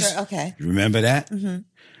 boxes. Okay. You remember that?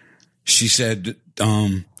 She said,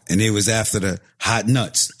 and it was after the hot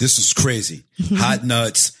nuts. This was crazy. Hot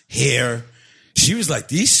nuts, hair. She was like,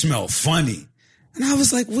 these smell funny. And I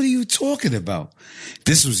was like, what are you talking about?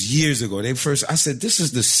 This was years ago. I said, this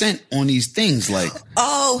is the scent on these things. Like,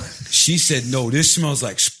 Oh, she said, no, this smells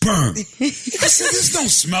like sperm. I said, this don't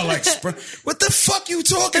smell like sperm. What the fuck you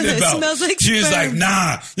talking It about? smells like She was sperm. like,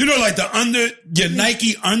 nah. You know, like your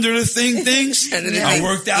Nike under the thing things? Under the I thing.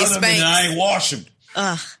 worked out You them and spanked. I ain't wash them.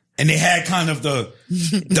 Ugh. And they had kind of the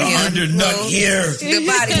under nut hair The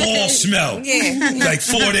body. ball smell. Yeah. Like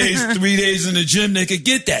 4 days, 3 days in the gym, they could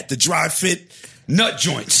get that. The dry fit nut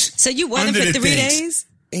joints. So you wore them Under for the 3 things. days?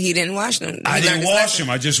 He didn't wash them. He I learned didn't his wash lesson.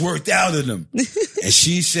 them. I just worked out in them. And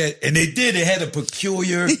she said, and they did. It had a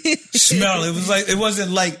peculiar smell. It was like, it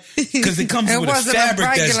wasn't like, because it comes It with a wasn't a fabric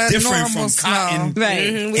that's regular, different normal from cotton smell. Right.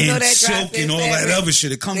 Mhm, we know and that dry silk fit and all fabric. that other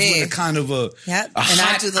shit. It comes Yeah. with a kind of a Yep. And I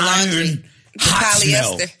hot do the laundry. iron, hot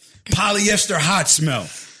smell. Polyester. Polyester hot smell.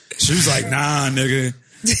 She was like, nah, nigga.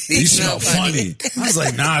 You smell funny. I was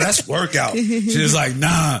like, nah, that's workout. She was like,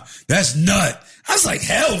 nah, that's nut. I was like,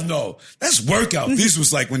 hell no, that's workout. This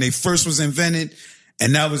was like when they first was invented,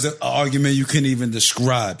 and that was an argument you couldn't even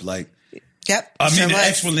describe. Like, Yep. I mean, sure the was.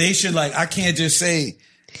 explanation, like, I can't just say,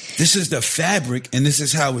 this is the fabric and this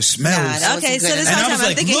is how it smells. Nah, that Okay, wasn't so good this enough. whole and I time was I'm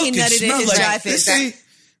like, thinking he look, it nutted in smelled his like dry fit. this ain't-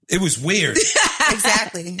 It was weird.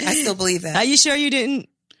 Exactly. I still believe that. Are you sure you didn't?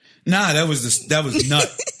 Nah, that was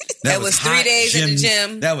nut. That was 3 hot days in the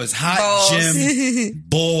gym. That was hot Balls. gym,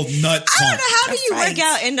 bald nut. I don't know. How do you That's work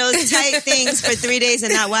right. out in those tight things for 3 days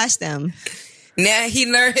and not wash them? Now he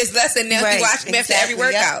learned his lesson. Now he Right, washes them after every exactly,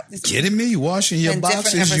 workout. yep. Kidding me? You washing your Been different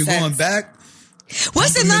boxes? ever You going since. back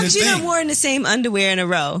What's the Compliment longest you thing. done wore in the same underwear in a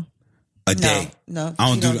row? a day? No. I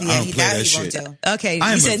don't you do. yeah, I don't play that that he won't shit. do. Okay, I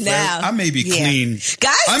you am said now. I may be Yeah. clean.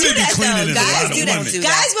 Guys I do may be that cleaner though. than a Guys lot do of that. women.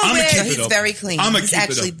 Guys will I'ma wear. keep He's it a- very clean. I'ma He's keep it a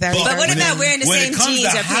actually very buck. But what clean. about wearing the When it same comes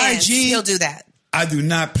jeans to or pants? hygiene, He'll do that. I do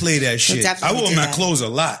not play that shit. I definitely wore do my that. clothes a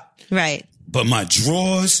lot, Right. but my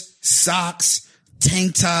drawers, socks,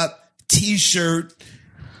 tank top, t-shirt,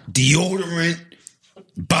 deodorant,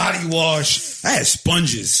 body wash. I had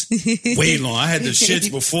sponges way long. I had the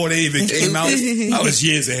shits before they even came out. I was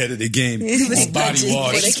years ahead of the game. On body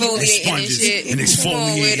wash, With exfoliating and sponges, shit. and Come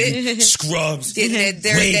on with exfoliating, scrubs, Getting that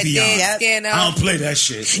dirt, way that beyond. dead skin I out. don't play that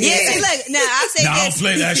shit. Yeah, see, look, now I'll say Nah, I this. don't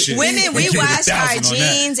play that shit. Women, we Give it wash 1,000 our on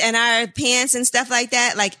that. jeans and our pants and stuff like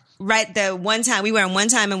that. Like, right, the one time, we wear them one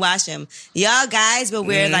time and wash them. Y'all guys will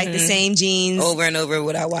wear like the same jeans Over and over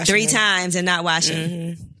without washing 3 them. times and not wash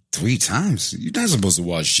them. 3 times. You're not supposed to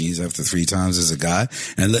wash jeans after 3 times as a guy.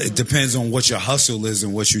 And it depends on what your hustle is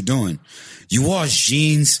and what you're doing. You wash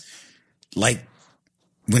jeans like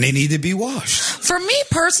when they need to be washed. For me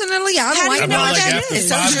personally, I don't like know what that after is?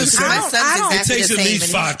 5 to 7. I It takes at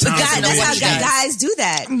least 5 times. That's how wash jeans. guys do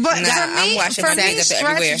that. But I'm washing my jeans up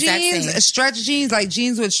everywhere. stretch jeans, like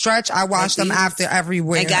jeans with stretch, I wash them after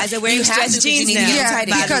everywhere. And guys are wearing You have stretch to, jeans you now. need to Yeah, tight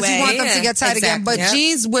again. because you want them Yeah, to get tight again. But exactly.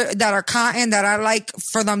 jeans that are cotton that I like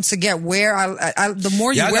for them to get wear, the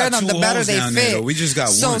more you Y'all wear got them, the 2 better holes they down there, fit. though. We just got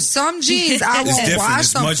so one. some jeans I It's won't different. wash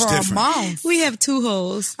It's them much for different. a month. We have 2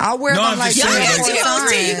 holes. I'll wear No, them I'm like just saying, that like- for You got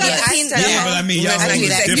time. you got a clean Yeah, but I mean, y'all I holes do is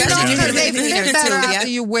that. You different. know, than because that. they fit better after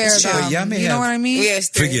you wear Sure, them. y'all may You know have- what I mean? We have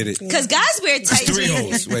 3. Forget it. Because guys wear tight It's 3 jeans.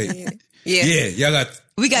 holes. Wait. Yeah. Yeah, y'all got.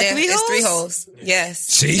 We got Yeah, 3 it's holes? 3 holes. Yes.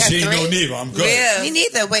 See, she ain't no 3? neither. I'm good. Yeah. Me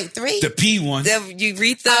neither. Wait, 3? The P one. The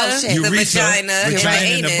urethra, Oh, shit. the Urethra, vagina, and the vagina,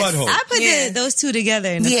 and the anus. butthole. I put Yeah. those 2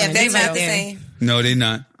 together in the Yeah, front. They're Right not the there. same. No, they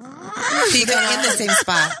not. They're in the same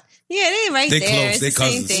spot. Yeah, they right They there. close. It's They the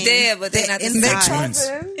same cousins. thing. Yeah, but they're not the They're same. twins.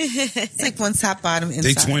 It's like one top, bottom,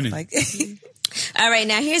 inside. twinning. Like, All right,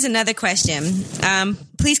 now here's another question.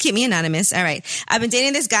 Please keep me anonymous. All right. I've been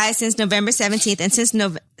dating this guy since November 17th and since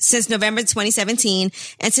November 2017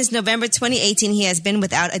 and since November 2018, he has been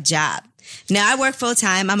without a job. Now I work full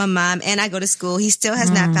time. I'm a mom and I go to school. He still has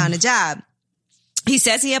not found a job. He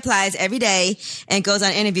says he applies every day and goes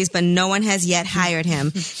on interviews, but no one has yet hired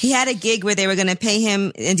him. He had a gig where they were going to pay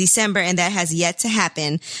him in December, and that has yet to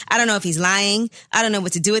happen. I don't know if he's lying. I don't know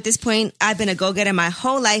what to do at this point. I've been a go-getter my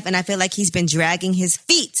whole life, and I feel like he's been dragging his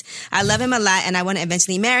feet. I love him a lot, and I want to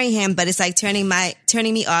eventually marry him, but it's like turning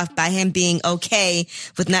me off by him being okay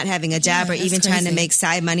with not having a job or that's even trying to crazy. make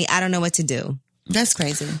side money. I don't know what to do. that's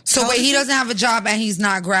crazy. So wait, he doesn't have a job and he's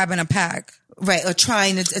not grabbing a pack. Right, or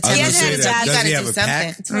trying to attempt I was He gonna hasn't say had a that. job. Does gotta he do have a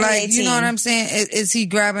something. pack? Like, you know what 2018. I'm saying? Is he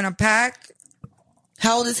grabbing a pack?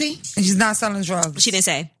 How old is he? He's not selling drugs. She didn't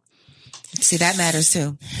say. See, that matters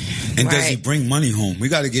too. And does he Right. bring money home? We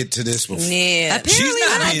got to get to this before. Yeah. Apparently I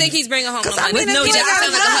not don't being- think he's bringing home no I money. mean, With no if you job, got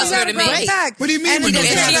sounds like a job, hustler you to gotta bring me. it back. What do you mean And with then no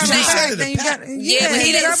you job? got She a said pack, it. then you got- Yeah, but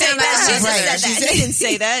he didn't say that. She Right. said that. He didn't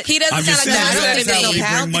say that. He doesn't I'm sound just like a saying, hustler that's to how me. we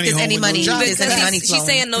bring money There's home any with no money. job. There's any money She's flowing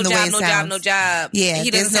saying no in the way job, it no job, sounds. no job. Yeah, He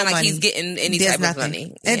there's doesn't no sound like money. he's getting any There's type of nothing. money.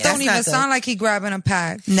 It Yeah, don't that's even not good. sound like he grabbing a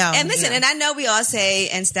pack. No. And listen, and I know we all say,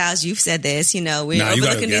 and Styles, you've said this, you know, we're Nah, you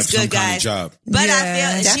gotta overlooking have these some good kind of guys. job. But Yeah,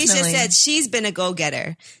 I feel, she just definitely. said she's been a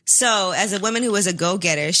go-getter. So as a woman who was a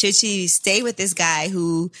go-getter, should she stay with this guy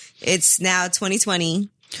who it's now 2020?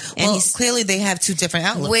 And Well, he's clearly they have two different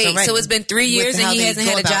outlooks. Wait, already so it's been 3 with years how and he they hasn't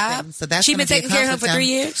go had a about job? things. So that's She's been gonna be a taking care of him for conflict 3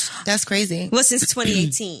 now. years? That's crazy. well, since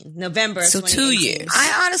 2018, November of So 2 2018. years.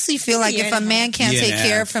 I honestly feel like Year if a and a man can't Year and take a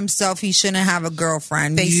care half. of himself, he shouldn't have a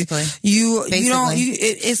girlfriend. Basically. You don't. Basically.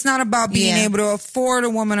 It's not about being Yeah. able to afford a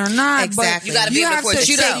woman or not. Exactly. But You gotta be you able to have afford to the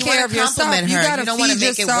take shoe, though. care You of wanna yourself. compliment You her. gotta You don't wanna feed make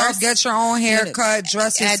it yourself, worse. get your own haircut,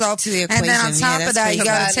 dress add yourself, to the and then on equation. top Yeah, of that's that, you crazy.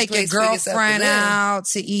 gotta Provide a take your place for yourself to girlfriend live. out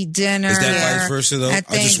to eat dinner. Is that vice versa, though? And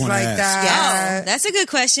I just things wanna like ask. that. Oh, that's a good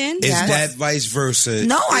question. Is Yes. that vice versa?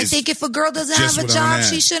 No, I Is- think if a girl doesn't just have a what I wanna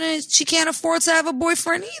job, ask. she can't afford to have a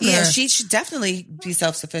boyfriend either. Yeah, she should definitely be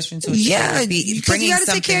self-sufficient too. Yeah, be because bringing you got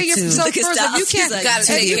to take care of something yourself Look at first. Styles. If you can't, He's like, gotta if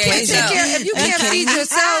take you care can't of take yourself. care, if you can't feed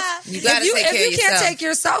yourself, You gotta if take care you of can't yourself. take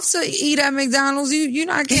yourself to eat at McDonald's, you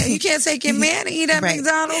can't take your man to eat at Right.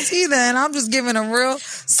 McDonald's either. And I'm just giving a real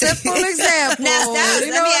simple example. Now, Styles,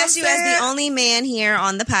 You let know me what ask I'm you, as saying? the only man here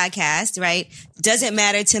on the podcast, right? Does it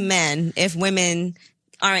matter to men if women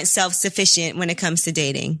aren't self-sufficient when it comes to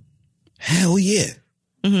dating? Hell yeah.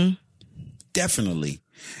 Definitely.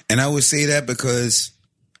 And I would say that because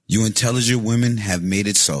you intelligent women have made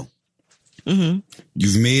it so.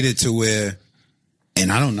 You've made it to where,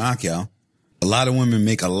 and I don't knock y'all, a lot of women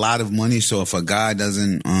make a lot of money. So if a guy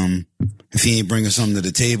doesn't, if he ain't bringing something to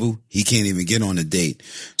the table, he can't even get on a date.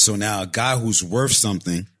 So now a guy who's worth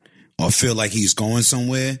something or feel like he's going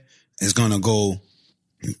somewhere is going to go,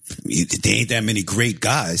 there ain't that many great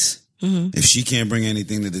guys. If she can't bring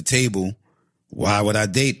anything to the table, why would I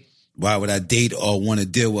date? Why would I date or want to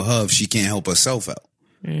deal with her if she can't help herself out?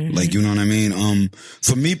 Like, you know what I mean?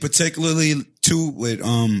 For me particularly too,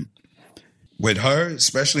 with her,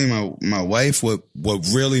 especially my wife, what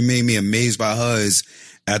really made me amazed by her is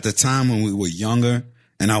at the time when we were younger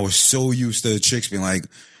and I was so used to chicks being like,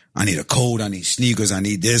 I need a coat, I need sneakers, I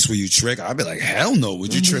need this, will you trick? I'd be like, hell no,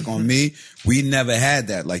 would you trick on me? We never had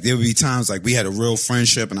that. Like there would be times like we had a real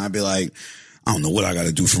friendship and I'd be like, I don't know what I got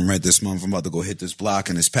to do from rent this month. I'm about to go hit this block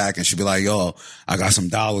and this pack. And she'd be like, yo, I got some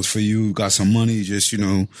dollars for you, got some money, just, you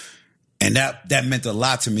know. And that meant a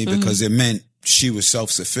lot to me because it meant she was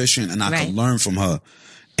self-sufficient and I Right. could learn from her.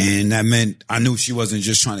 And that meant I knew she wasn't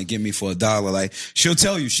just trying to get me for $1. Like, she'll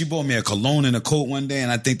tell you, she bought me a cologne and a coat one day,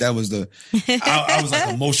 and I think that was I was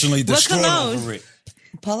like emotionally distraught over it.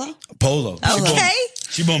 Polo? Polo. Okay.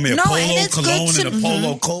 She bought me a polo cologne and a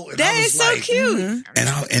polo coat. And That is so cute.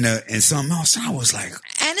 And something else. I was like,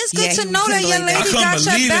 And it's good to know that your I lady couldn't got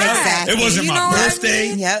your believe back. it. It wasn't You know my what I birthday.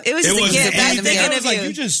 mean? Yep. It was just a wasn't gift. I'm anything. thinking I of was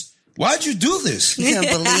like, you. why'd you do this? You couldn't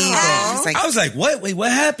believe it. It's like, I was like, what? Wait,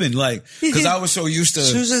 what happened? Like, because I was so used to.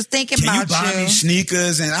 She was just thinking Can you about buy you. me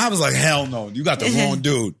sneakers? And I was like, hell no, you got the wrong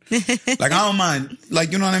dude. Like, I don't mind.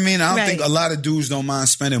 Like, you know what I mean? I don't Right. think a lot of dudes don't mind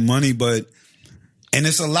spending money, and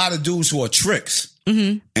it's a lot of dudes who are tricks.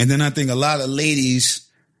 Mm-hmm. And then I think a lot of ladies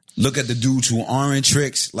look at the dudes who aren't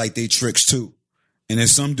tricks like they tricks too. And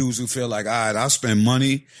there's some dudes who feel like, all right, I'll spend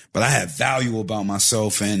money, but I have value about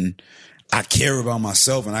myself and I care about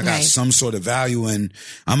myself and I got some sort of value, and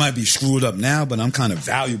I might be screwed up now, but I'm kind of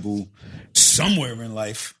valuable somewhere in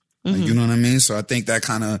life. Like, you know what I mean? So I think that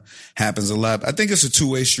kind of happens a lot. I think it's a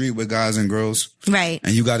two-way street with guys and girls. Right.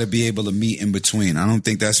 And you got to be able to meet in between. I don't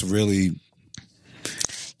think that's really...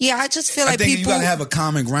 Yeah, I just feel I like think people... you got to have a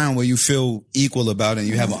common ground where you feel equal about it and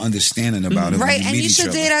you have an understanding about it. Right, when and meet you each should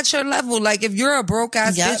other. date at your level. Like, if you're a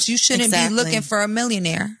broke-ass Yep, bitch, you shouldn't exactly. be looking for a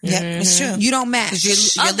millionaire. yeah, it's true. You don't match.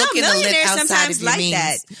 'Cause you're Although looking to live millionaires outside sometimes of your like means.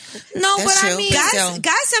 that. No, That's but I true. mean... Guys-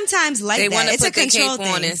 Guys sometimes like They that. want to It's a put their control cape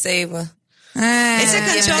on thing. and save her. It's a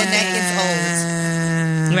control And that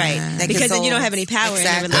gets old. Right. That Because gets then you don't old. have any power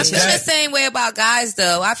Exactly. in a I relationship. feel the same way about guys,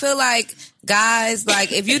 though. I feel like guys,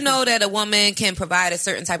 like, if you know that a woman can provide a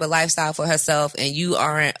certain type of lifestyle for herself and you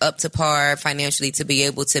aren't up to par financially to be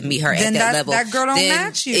able to meet her Then at that that- level, that girl don't then,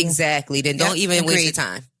 match you. Exactly. Then don't even waste your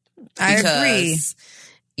time. I agree. Because,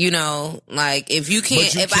 you know, like, if you can't,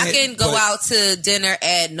 But you if I can't- can go but- out to dinner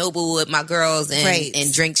at Noble with my girls and, Right.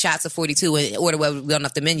 and drink shots of 42 and order what we on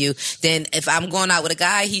off the menu, then if I'm going out with a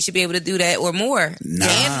guy, he should be able to do that or more. Nah.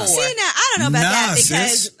 And more. See, now, I don't know about that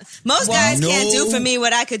because sis. most guys can't no. do for me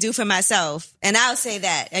what I could do for myself. And I'll say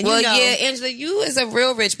that. And Well, you know, yeah, Angela, you is a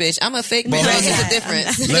real rich bitch. I'm a fake bitch. Well, There's a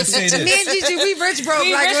difference. Let's say Me this. and Gigi, we rich broke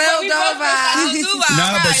We like rich, Lil we broke, Dova. Lil Duval.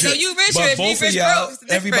 Nah, Right, but so you rich, but rich, we both of rich y'all, broke.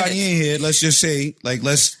 It's everybody different. in here, let's just say, like,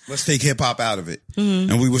 let's take hip hop out of it.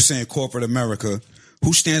 Mm-hmm. And we were saying corporate America,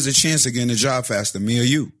 who stands a chance of getting the job faster, me or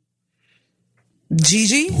you?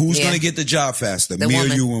 Gigi? Who's Yeah. going to get the job faster, The me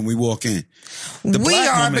woman. or you, when we walk in? The We black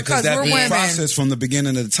are woman, because that we're been women. process from the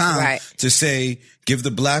beginning of the time Right. to say, give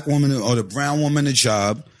the black woman or the brown woman a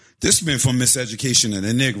job. This has been from miseducation of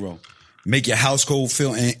the Negro. Make your household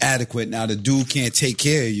feel inadequate. Now the dude can't take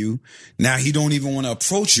care of you. Now he don't even want to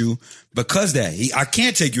approach you because that. I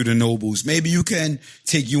can't take you to Nobles. Maybe you can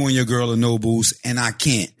take you and your girl to Nobles and I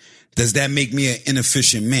can't. Does that make me an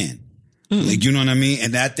inefficient man? Like, you know what I mean?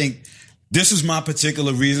 And I think this is my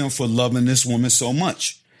particular reason for loving this woman so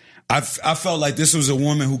much. I felt like this was a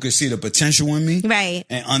woman who could see the potential in me. Right.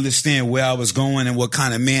 And understand where I was going and what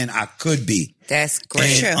kind of man I could be. That's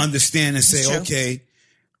great. And understand and say, true. okay,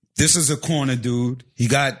 this is a corner dude. He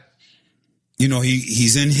got, you know,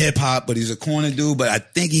 he's in hip hop, but he's a corner dude, but I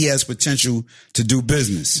think he has potential to do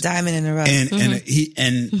business. Diamond in the rough.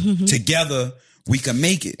 And together we can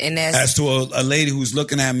make it. And that's- as to a lady who's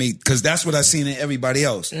looking at me, because that's what I seen in everybody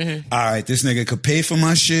else. All right, this nigga could pay for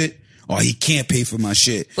my shit, or he can't pay for my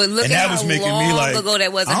shit. But look and at that how was making long me like, ago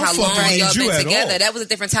that was and I don't how long fucking y'all need you been at together. all. That was a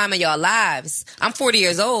different time in y'all lives. I'm 40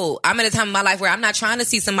 years old. I'm at a time in my life where I'm not trying to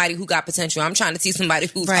see somebody who got potential. I'm trying to see somebody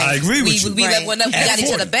who's Right. I agree with you. We Right. leveled up. We At got each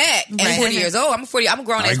 40. other back. At Right. 40 years old, I'm a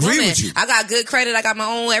grown I ass agree woman. with you. I got good credit. I got my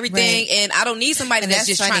own everything, Right. and I don't need somebody And that's that's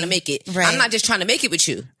just funny. trying to make it. Right. I'm not just trying to make it with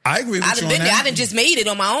you. I agree with I you done on been there. that. I done just made it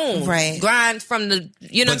on my own. Right. Grind from the,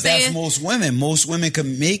 you know But what I'm that's saying? most women. Most women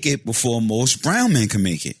can make it before most brown men can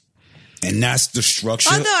make it. And that's the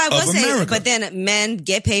structure although I of will say, America. but then men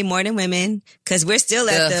get paid more than women because we're still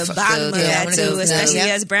at The the bottom of that yeah, too, especially yeah.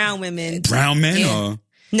 as brown women. brown men Yeah. or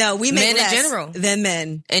No, we make Men in less general. than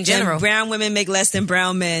men. In general. And brown women make less than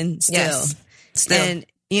brown men still. Yes. Still. And,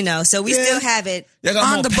 you know, so we Yeah. still have it. y'all got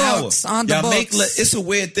On more the power. books, on the y'all make books. it's a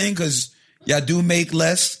weird thing because y'all do make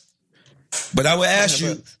less. But I would ask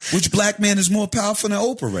you, which black man is more powerful than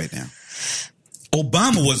Oprah right now?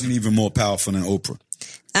 Obama wasn't even more powerful than Oprah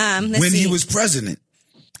Let's when see. he was president.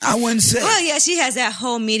 I wouldn't say. Well, yeah, she has that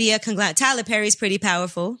whole media conglomerate. Tyler Perry's pretty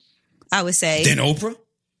powerful, I would say. Than Oprah?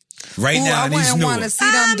 Right Ooh, now, I he's wouldn't newer. want to see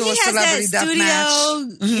them do he a has celebrity that death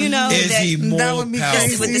match. studio, you know, Is he that more would be powerful?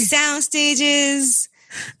 crazy. with the sound stages.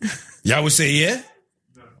 Y'all would say yeah?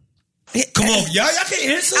 Come on, y'all can't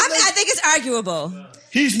answer. I think it's arguable.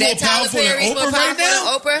 He's more That Tyler powerful than Perry's more Oprah right powerful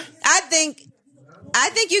now? than Oprah? I think I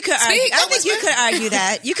think you could argue. I think you could argue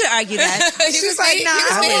that. You could argue that. She's like, nah,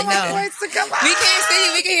 I want my voice to come out. We can't see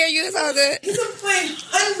you. We can hear you. It's all good. He's employing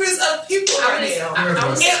hundreds of people right now.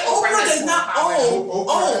 And Oprah does not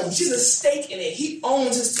own. She's a stake in it. He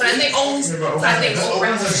owns his. I think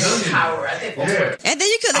Oprah has power. I think Oprah. And then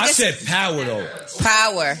you could look I at said power though.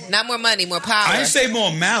 Power, not more money, more power. I didn't say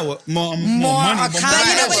more money, But you know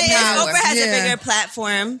what it is? Oprah has a bigger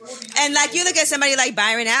platform. And like you look at somebody like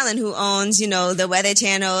Byron Allen who owns, the Weather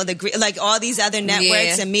Channel, like all these other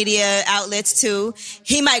networks and media outlets too.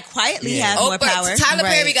 He might quietly have more power. Tyler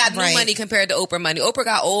Perry got new money compared to Oprah money. Oprah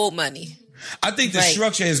got old money. I think the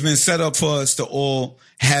structure has been set up for us to all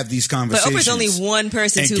have these conversations. But Oprah's only one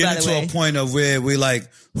person too, by the way. And get to a point of where we like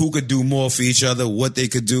who could do more for each other, what they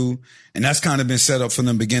could do. And that's kind of been set up from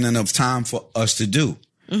the beginning of time for us to do.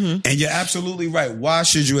 Mm-hmm. And you're absolutely right. Why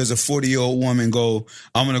should you, as a 40-year-old woman, go,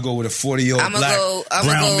 I'm going to go with a 40-year-old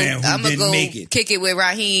brown man who didn't make it? Kick it with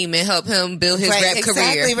Raheem and help him build his rap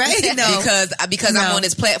career. Right. No. Because I'm on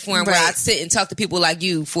this platform where I sit and talk to people like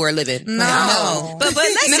you for a living. No. But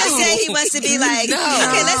let's just say he wants to be like,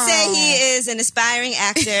 okay, let's say he is an aspiring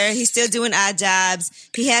actor. He's still doing odd jobs.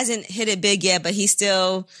 He hasn't hit it big yet, but he's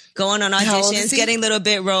still going on auditions, getting little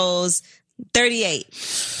bit roles. 38.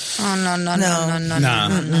 Oh, no.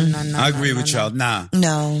 I agree with y'all. Nah.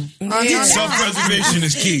 No. Self-preservation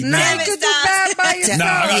is key. Nah. You could do bad by yourself. Nah,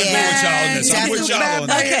 I agree with y'all on this. I'm with y'all on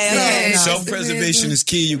that. Okay. Self-preservation is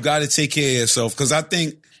key. You got to take care of yourself. Because I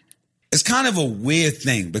think it's kind of a weird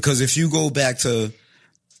thing. Because if you go back to,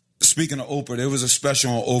 speaking of Oprah, there was a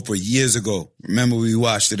special on Oprah years ago. Remember we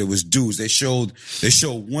watched it. It was dudes. They showed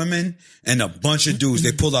women and a bunch of dudes.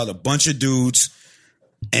 They pulled out a bunch of dudes.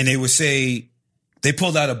 And they would say, they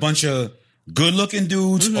pulled out a bunch of good-looking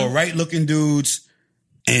dudes or right-looking dudes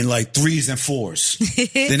and like 3s and 4s.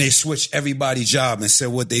 Then they switched everybody's job and said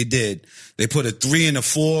what they did. They put a 3 and a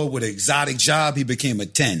 4 with an exotic job. He became a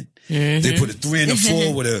 10. They put a 3 and a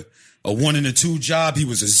 4 with a 1 and a 2 job. He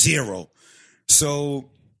was a 0.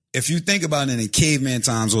 So if you think about it in caveman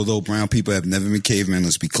times, although brown people have never been cavemen,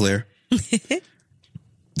 let's be clear.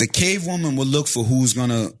 The cave woman would look for who's going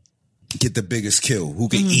to get the biggest kill, who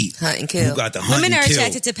can eat, hunt and kill. Who got the hunt Women and are kill,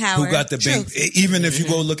 attracted to power. who got the big. Even if you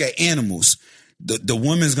go look at animals, the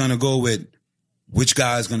woman's gonna go with which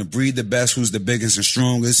guy is gonna breed the best, who's the biggest and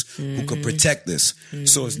strongest, who could protect this.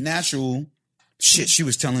 So it's natural. Shit, she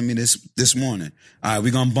was telling me this morning. All right,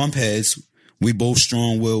 we're gonna bump heads. We both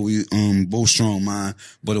strong-willed, we both strong mind,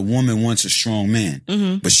 but a woman wants a strong man,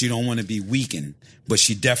 but she don't want to be weakened, but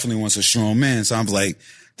she definitely wants a strong man. So I'm like,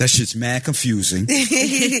 that shit's mad confusing. But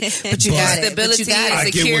you got stability, I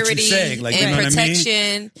security, get what you're saying. Like, and you know protection. What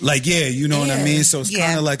I mean? Like, you know what I mean? So it's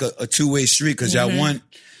kind of like a two-way street because y'all want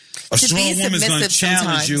a strong woman's going to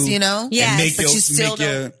challenge you, and make but you still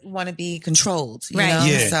don't want to be controlled, you know?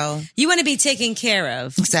 Yeah. So you want to be taken care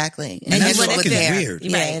of. Exactly. And that's fucking weird.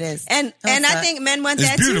 Yeah, it is. And I think men want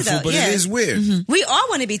that too, though. It's beautiful, but it is weird. We all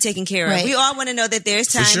want to be taken care of. Right. We all want to know that there's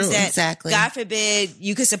times that, God forbid,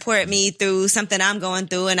 you could support me through something I'm going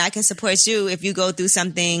through, and I can support you if you go through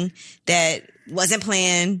something that wasn't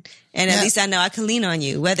planned. And at least I know I can lean on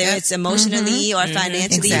you, whether it's emotionally or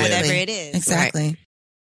financially, whatever it is. Exactly. Right.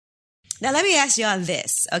 Now, let me ask y'all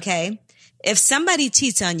this, okay? If somebody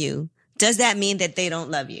cheats on you, does that mean that they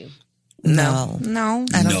don't love you? No.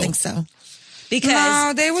 I don't think so.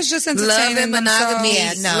 Because they was just entertaining love and monogamy.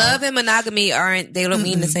 themselves. Love and monogamy they don't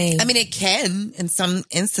mean the same. I mean, it can in some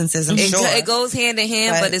instances, I'm sure. it goes hand in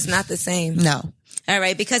hand, but it's not the same. No. All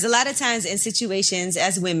right, because a lot of times in situations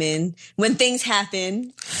as women, when things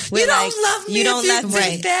happen, you don't love me. You don't love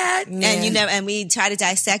me. That and and we try to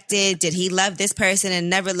dissect it. Did he love this person and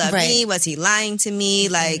never love me? Was he lying to me?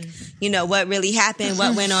 Like, what really happened?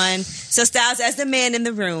 What went on? So, Styles, as the man in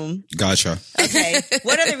the room, gotcha. Okay,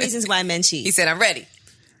 what are the reasons why men cheat? He said, "I'm ready."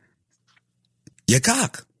 Your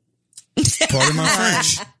cock. Pardon my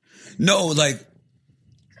French. No, like,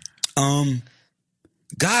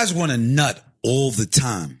 guys want to nut all the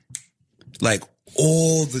time. Like,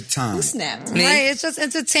 all the time. Who snapped? Right, it's just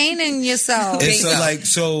entertaining yourself. It's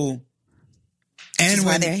and that's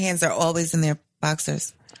why their hands are always in their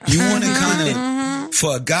boxers. You want to kind of,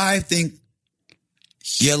 for a guy, think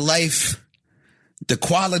your life, the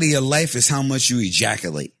quality of life is how much you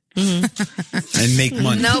ejaculate. And make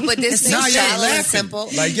money. No, but this is simple.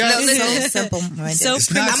 Like, simple. So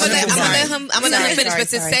I'm gonna let him finish, but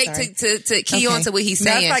to key on to what he's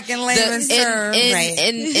saying. That's like in layman's terms.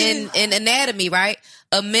 In anatomy, right?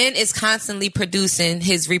 A man is constantly producing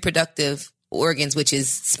his reproductive organs, which is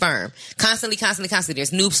sperm. Constantly.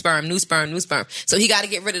 There's new sperm. So he got to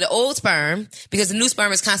get rid of the old sperm because the new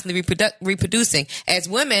sperm is constantly reproducing. As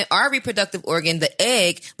women, our reproductive organ, the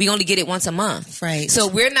egg, we only get it once a month. Right. So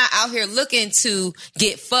we're not out here looking to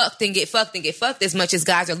get fucked as much as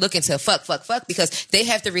guys are looking to fuck because they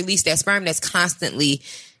have to release that sperm that's constantly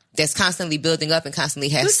building up and constantly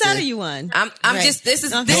has Whose to. side are you on? I'm just, this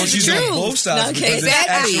is No, the she's truth. on both sides. Okay, because it's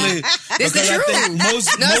exactly. actually, This is because the I truth. think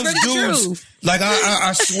most really the dudes, truth. like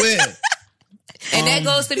I swear. And that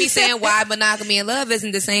goes to me saying why monogamy and love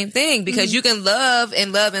isn't the same thing, because you can love,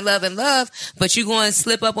 but you're going to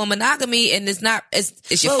slip up on monogamy and it's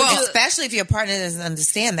your fault. Especially if your partner doesn't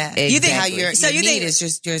understand that. Exactly. You think how your you need think- is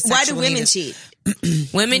just your Why do sexual women need is- cheat?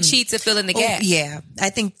 Women cheat to fill in the gap. Yeah, I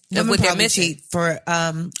think women what they're probably missing. cheat for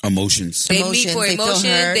Emotions. They emotions. meet for They feel emotion.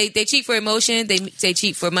 hurt. They cheat for emotion. They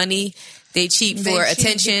cheat for money. They cheat for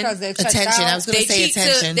attention. attention. I was going They to say cheat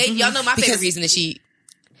attention. y'all know my favorite Because- reason to cheat.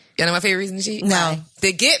 Y'all know my favorite reason to cheat? No.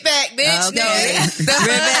 The get back, bitch. Okay.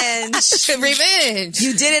 Revenge. Revenge.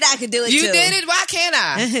 You did it, I could do it You too. did it. Why can't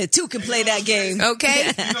I? Two can play that game. Okay.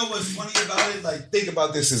 You know what's funny about it? Like, think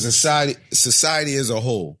about this as a society as a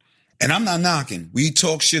whole. And I'm not knocking. We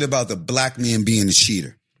talk shit about the black man being a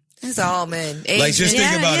cheater. That's all men. Like, just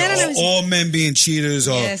think about I it. don't know. All men being cheaters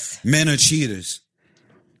or Yes. men are cheaters.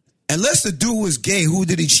 Unless the dude was gay, who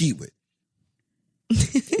did he cheat with?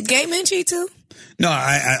 Gay men cheat too. No,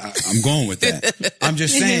 I'm going with that. I'm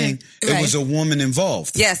just saying it was a woman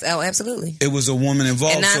involved. Yes. Oh, absolutely. It was a woman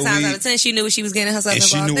involved. And 9 so times we, out of 10, she knew what she was getting herself and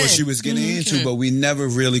involved she knew in. what she was getting into, but we never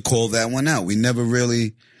really called that one out. We never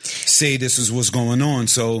really say this is what's going on.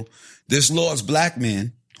 So this lost black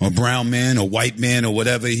man or brown man or white man or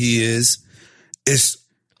whatever he is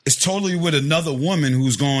totally with another woman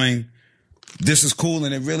who's going, this is cool,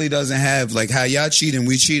 and it really doesn't have, like, how y'all cheat and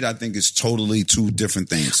we cheat, I think it's totally two different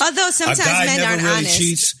things. Although sometimes a guy men never aren't really honest.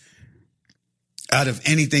 cheats out of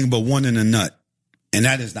anything but one in a nut. And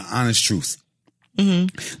that is the honest truth.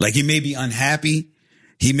 Mm-hmm. Like, he may be unhappy,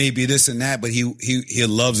 he may be this and that, but he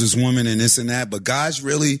loves his woman and this and that. But guys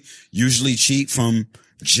really usually cheat from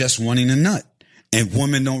just wanting a nut. And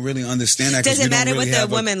women don't really understand that. Does it matter really what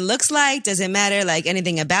the woman looks like? Does it matter like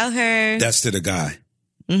anything about her? That's to the guy.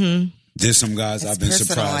 Mm-hmm. There's some guys I've been personal,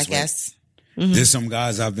 surprised I guess. with. There's some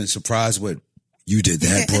guys I've been surprised with. You did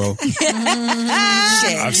that, bro.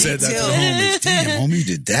 I've said that to homies. Damn, homie, you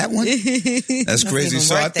did that one? That's crazy.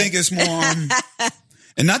 So I think it's more,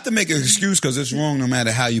 and not to make an excuse because it's wrong no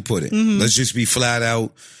matter how you put it. Let's just be flat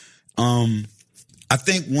out. I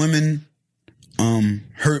think women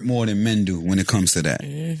hurt more than men do when it comes to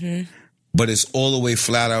that. But it's all the way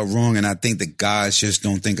flat out wrong. And I think the guys just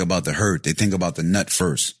don't think about the hurt. They think about the nut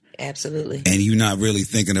first. Absolutely. And you're not really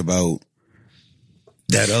thinking about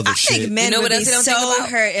that other I shit. think men You know would what be else they don't think so about?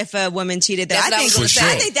 hurt if a woman cheated. That's what I was gonna say.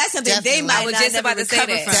 I think that's something they might I was not just never about to say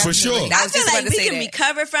recover that. from. For sure. I I was feel just about like to we say can that.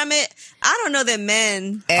 recover from it. I don't know that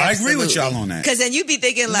men, I agree with Absolutely. y'all on that. because then you'd be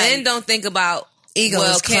thinking like, Men don't think about, Ego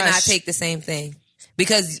well, is can I crushed. take the same thing?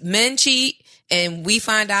 Because men cheat and we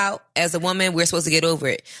find out as a woman, we're supposed to get over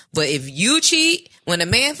it. But if you cheat, when a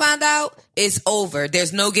man find out, it's over.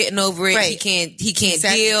 There's no getting over it. Right. He can't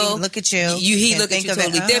Exactly. deal. Look at you. He Can't look at think you of it.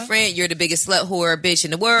 totally different. You're the biggest slut whore bitch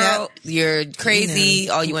in the world. You're crazy.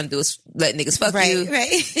 All you want to do is let niggas fuck Right, you.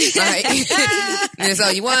 right. Right. That's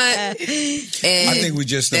all you want. And I think we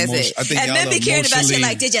just that's emotion. it. I think and y'all men be caring about shit emotionally-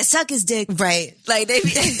 like, did you suck his dick? Right. Like they be,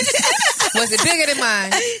 was it bigger than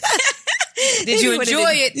mine? Did you Maybe what it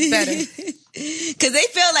enjoy is. it better? because they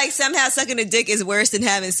feel like somehow sucking a dick is worse than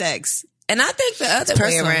having sex. And I think the other way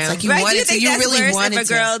personal. It's around. like you Right? Do wanted you to. think You that's really worse wanted if a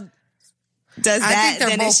to. girl does I that? think they're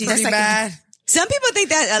than if both she's pretty like, bad. Some people think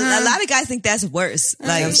that a lot of guys think that's worse.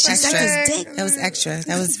 Like That was she sucked extra. his dick. That was extra.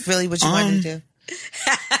 That was really what you wanted to do.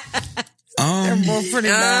 They're both pretty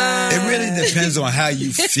bad. It really depends on how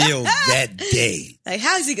you feel that day. Like,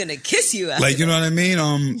 how is he gonna kiss you? Like, you know what I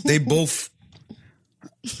mean? They both,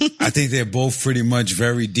 I think they're both pretty much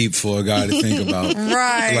very deep for a guy to think about.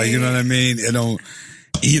 Right. Like, you know what I mean? It don't,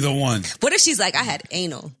 either one. What if she's like, I had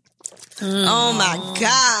anal? Oh my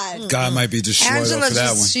God. God might be destroyed Angela off of that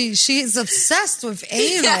one. she's obsessed with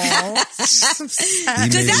anal. She's obsessed. He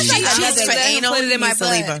Because may that's be- like Just another for Let him anal, put it in my needs to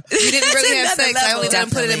leave butt. her. We didn't really have Another sex. I only level. let him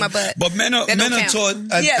put it in my butt. But men are That don't count.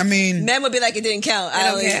 taught, Yeah, I mean, men would be like, it didn't count. I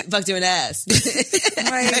don't only count. fucked her in the ass.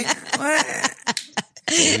 Like, what?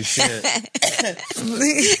 holy shit.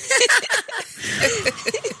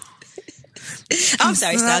 I'm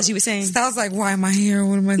sorry, Styles, you were saying. Styles like, why am I here?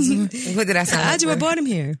 What am I doing? What did I sound How'd you like? abort him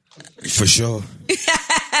here? For sure.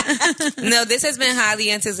 No, this has been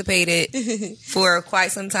highly anticipated for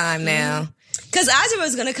quite some time now. Because Audra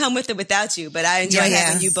was going to come with or without you, but I enjoy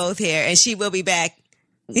having you both here, and she will be back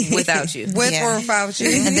without you. With or without you.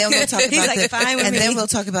 And then we'll talk about then we'll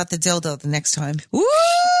talk about the dildo the next time. Woo!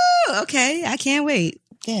 Okay, I can't wait.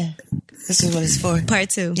 Yeah. This is what it's for.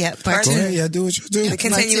 Part 2. Yeah, part Go 2. ahead, y'all do what you do. The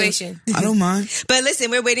continuation. I don't mind. But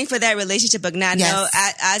listen, we're waiting for that relationship book. Now, no,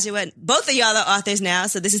 Audra, both of y'all are authors now,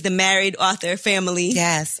 so this is the married author family.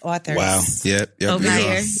 Yes, authors. Wow. Yep. Over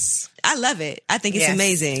here. I love it. I think it's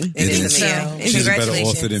amazing. It is amazing. She's a better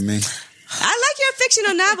author than me. I like your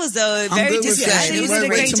fictional novels, though. I'm good with that. I think you did a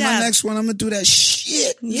great to job. my next one, I'm going to do that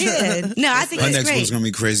shit. Yeah. No, I think my it's next great. one's going to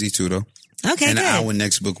be crazy, too, though. Okay, and good. our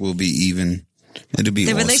next book will be even. It'll be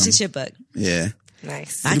the awesome. relationship book. Yeah.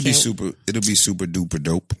 Nice. It'll be super duper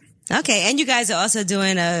dope. Okay, and you guys are also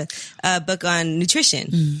doing a book on nutrition.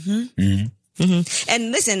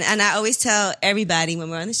 And listen, and I always tell everybody when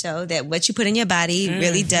we're on the show that what you put in your body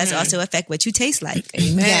really does also affect what you taste like.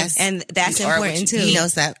 Amen. Yes. And that's important too. He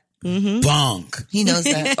knows that. Bonk. He knows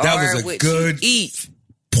that. That was a good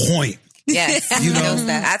point. Yes, You know, knows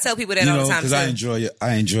that. I tell people that all the time because too.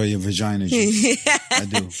 I enjoy your vagina juice. I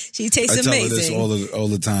do. She tastes I tell amazing. her this all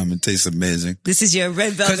the time. It tases amazing. This is your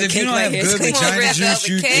red velvet Because if cake you don't right have here. good Come on, vagina red juice,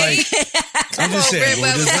 you velvet cake. like. I'm just saying.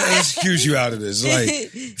 Well, let's excuse you out of this. Like,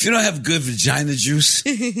 if you don't have good vagina juice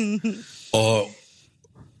or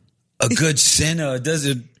a good scent, or it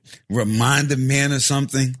doesn't remind the man of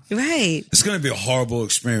something, Right. it's going to be a horrible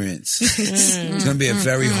experience. It's going to be a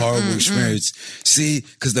very horrible experience. See,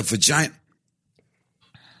 because the vagina.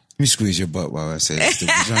 Let me squeeze your butt while I say this. The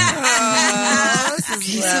vagina. This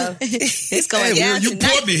is love. It's going Hey, down you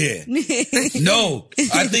tonight. brought me here. No,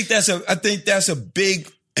 I think that's a big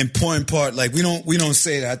important part. Like we don't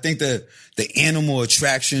say that. I think the animal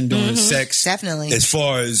attraction during sex, Definitely. as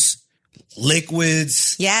far as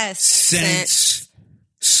liquids, Yes. scents,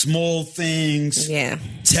 small things,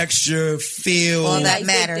 texture, feel, All that Big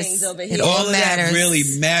matters. things over It here. all all of that matters. really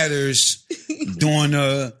matters during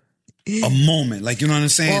a moment. Like, you know what I'm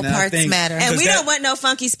saying? All And I parts think- matter. And we that- don't want no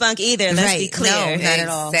funky spunk either. Let's be Right. clear. No, not at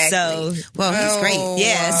all. So, Well, he's great.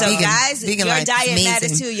 yeah. So, Vegan- guys, vegan your life is diet amazing.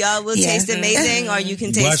 matters too. Y'all will Yeah. taste amazing, or you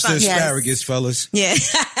can taste Watch the funky. asparagus, fellas. Yeah.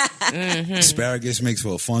 Asparagus makes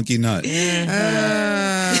for a funky nut. I'm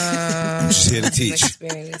just here to teach.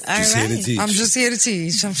 Experience. Just here to teach. I'm just here to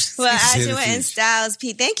teach. Well, here to Audra and teach. Styles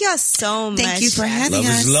P, thank y'all so much. Thank you for having Love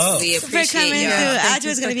us. is love. We for appreciate coming y'all. through. Thank you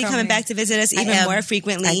Audra's going to for be coming coming. back to visit us I even am. more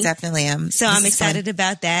frequently. I definitely am. So This I'm is excited fun.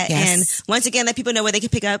 about that. Yes. And once again, let people know where they can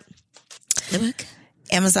pick up the book.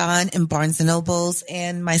 Amazon and Barnes and Nobles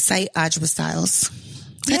and my site, Audra Styles.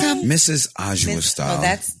 Mrs. Ajwa style. Oh,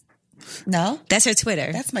 that's That's her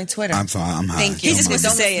Twitter. that's my Twitter. I'm fine. I'm high. Thank you. He just wants to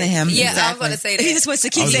Don't say listen to it. him. Yeah, I was Exactly. going to say that. He just wants to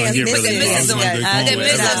I keep was saying gonna get Mrs. really- I was Mrs. gonna get on going The with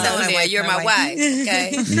Mrs. that. on there. You're my wife.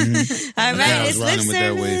 Okay. All Yeah, I right, was it's lip riding with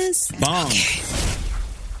that wave. service. Bomb.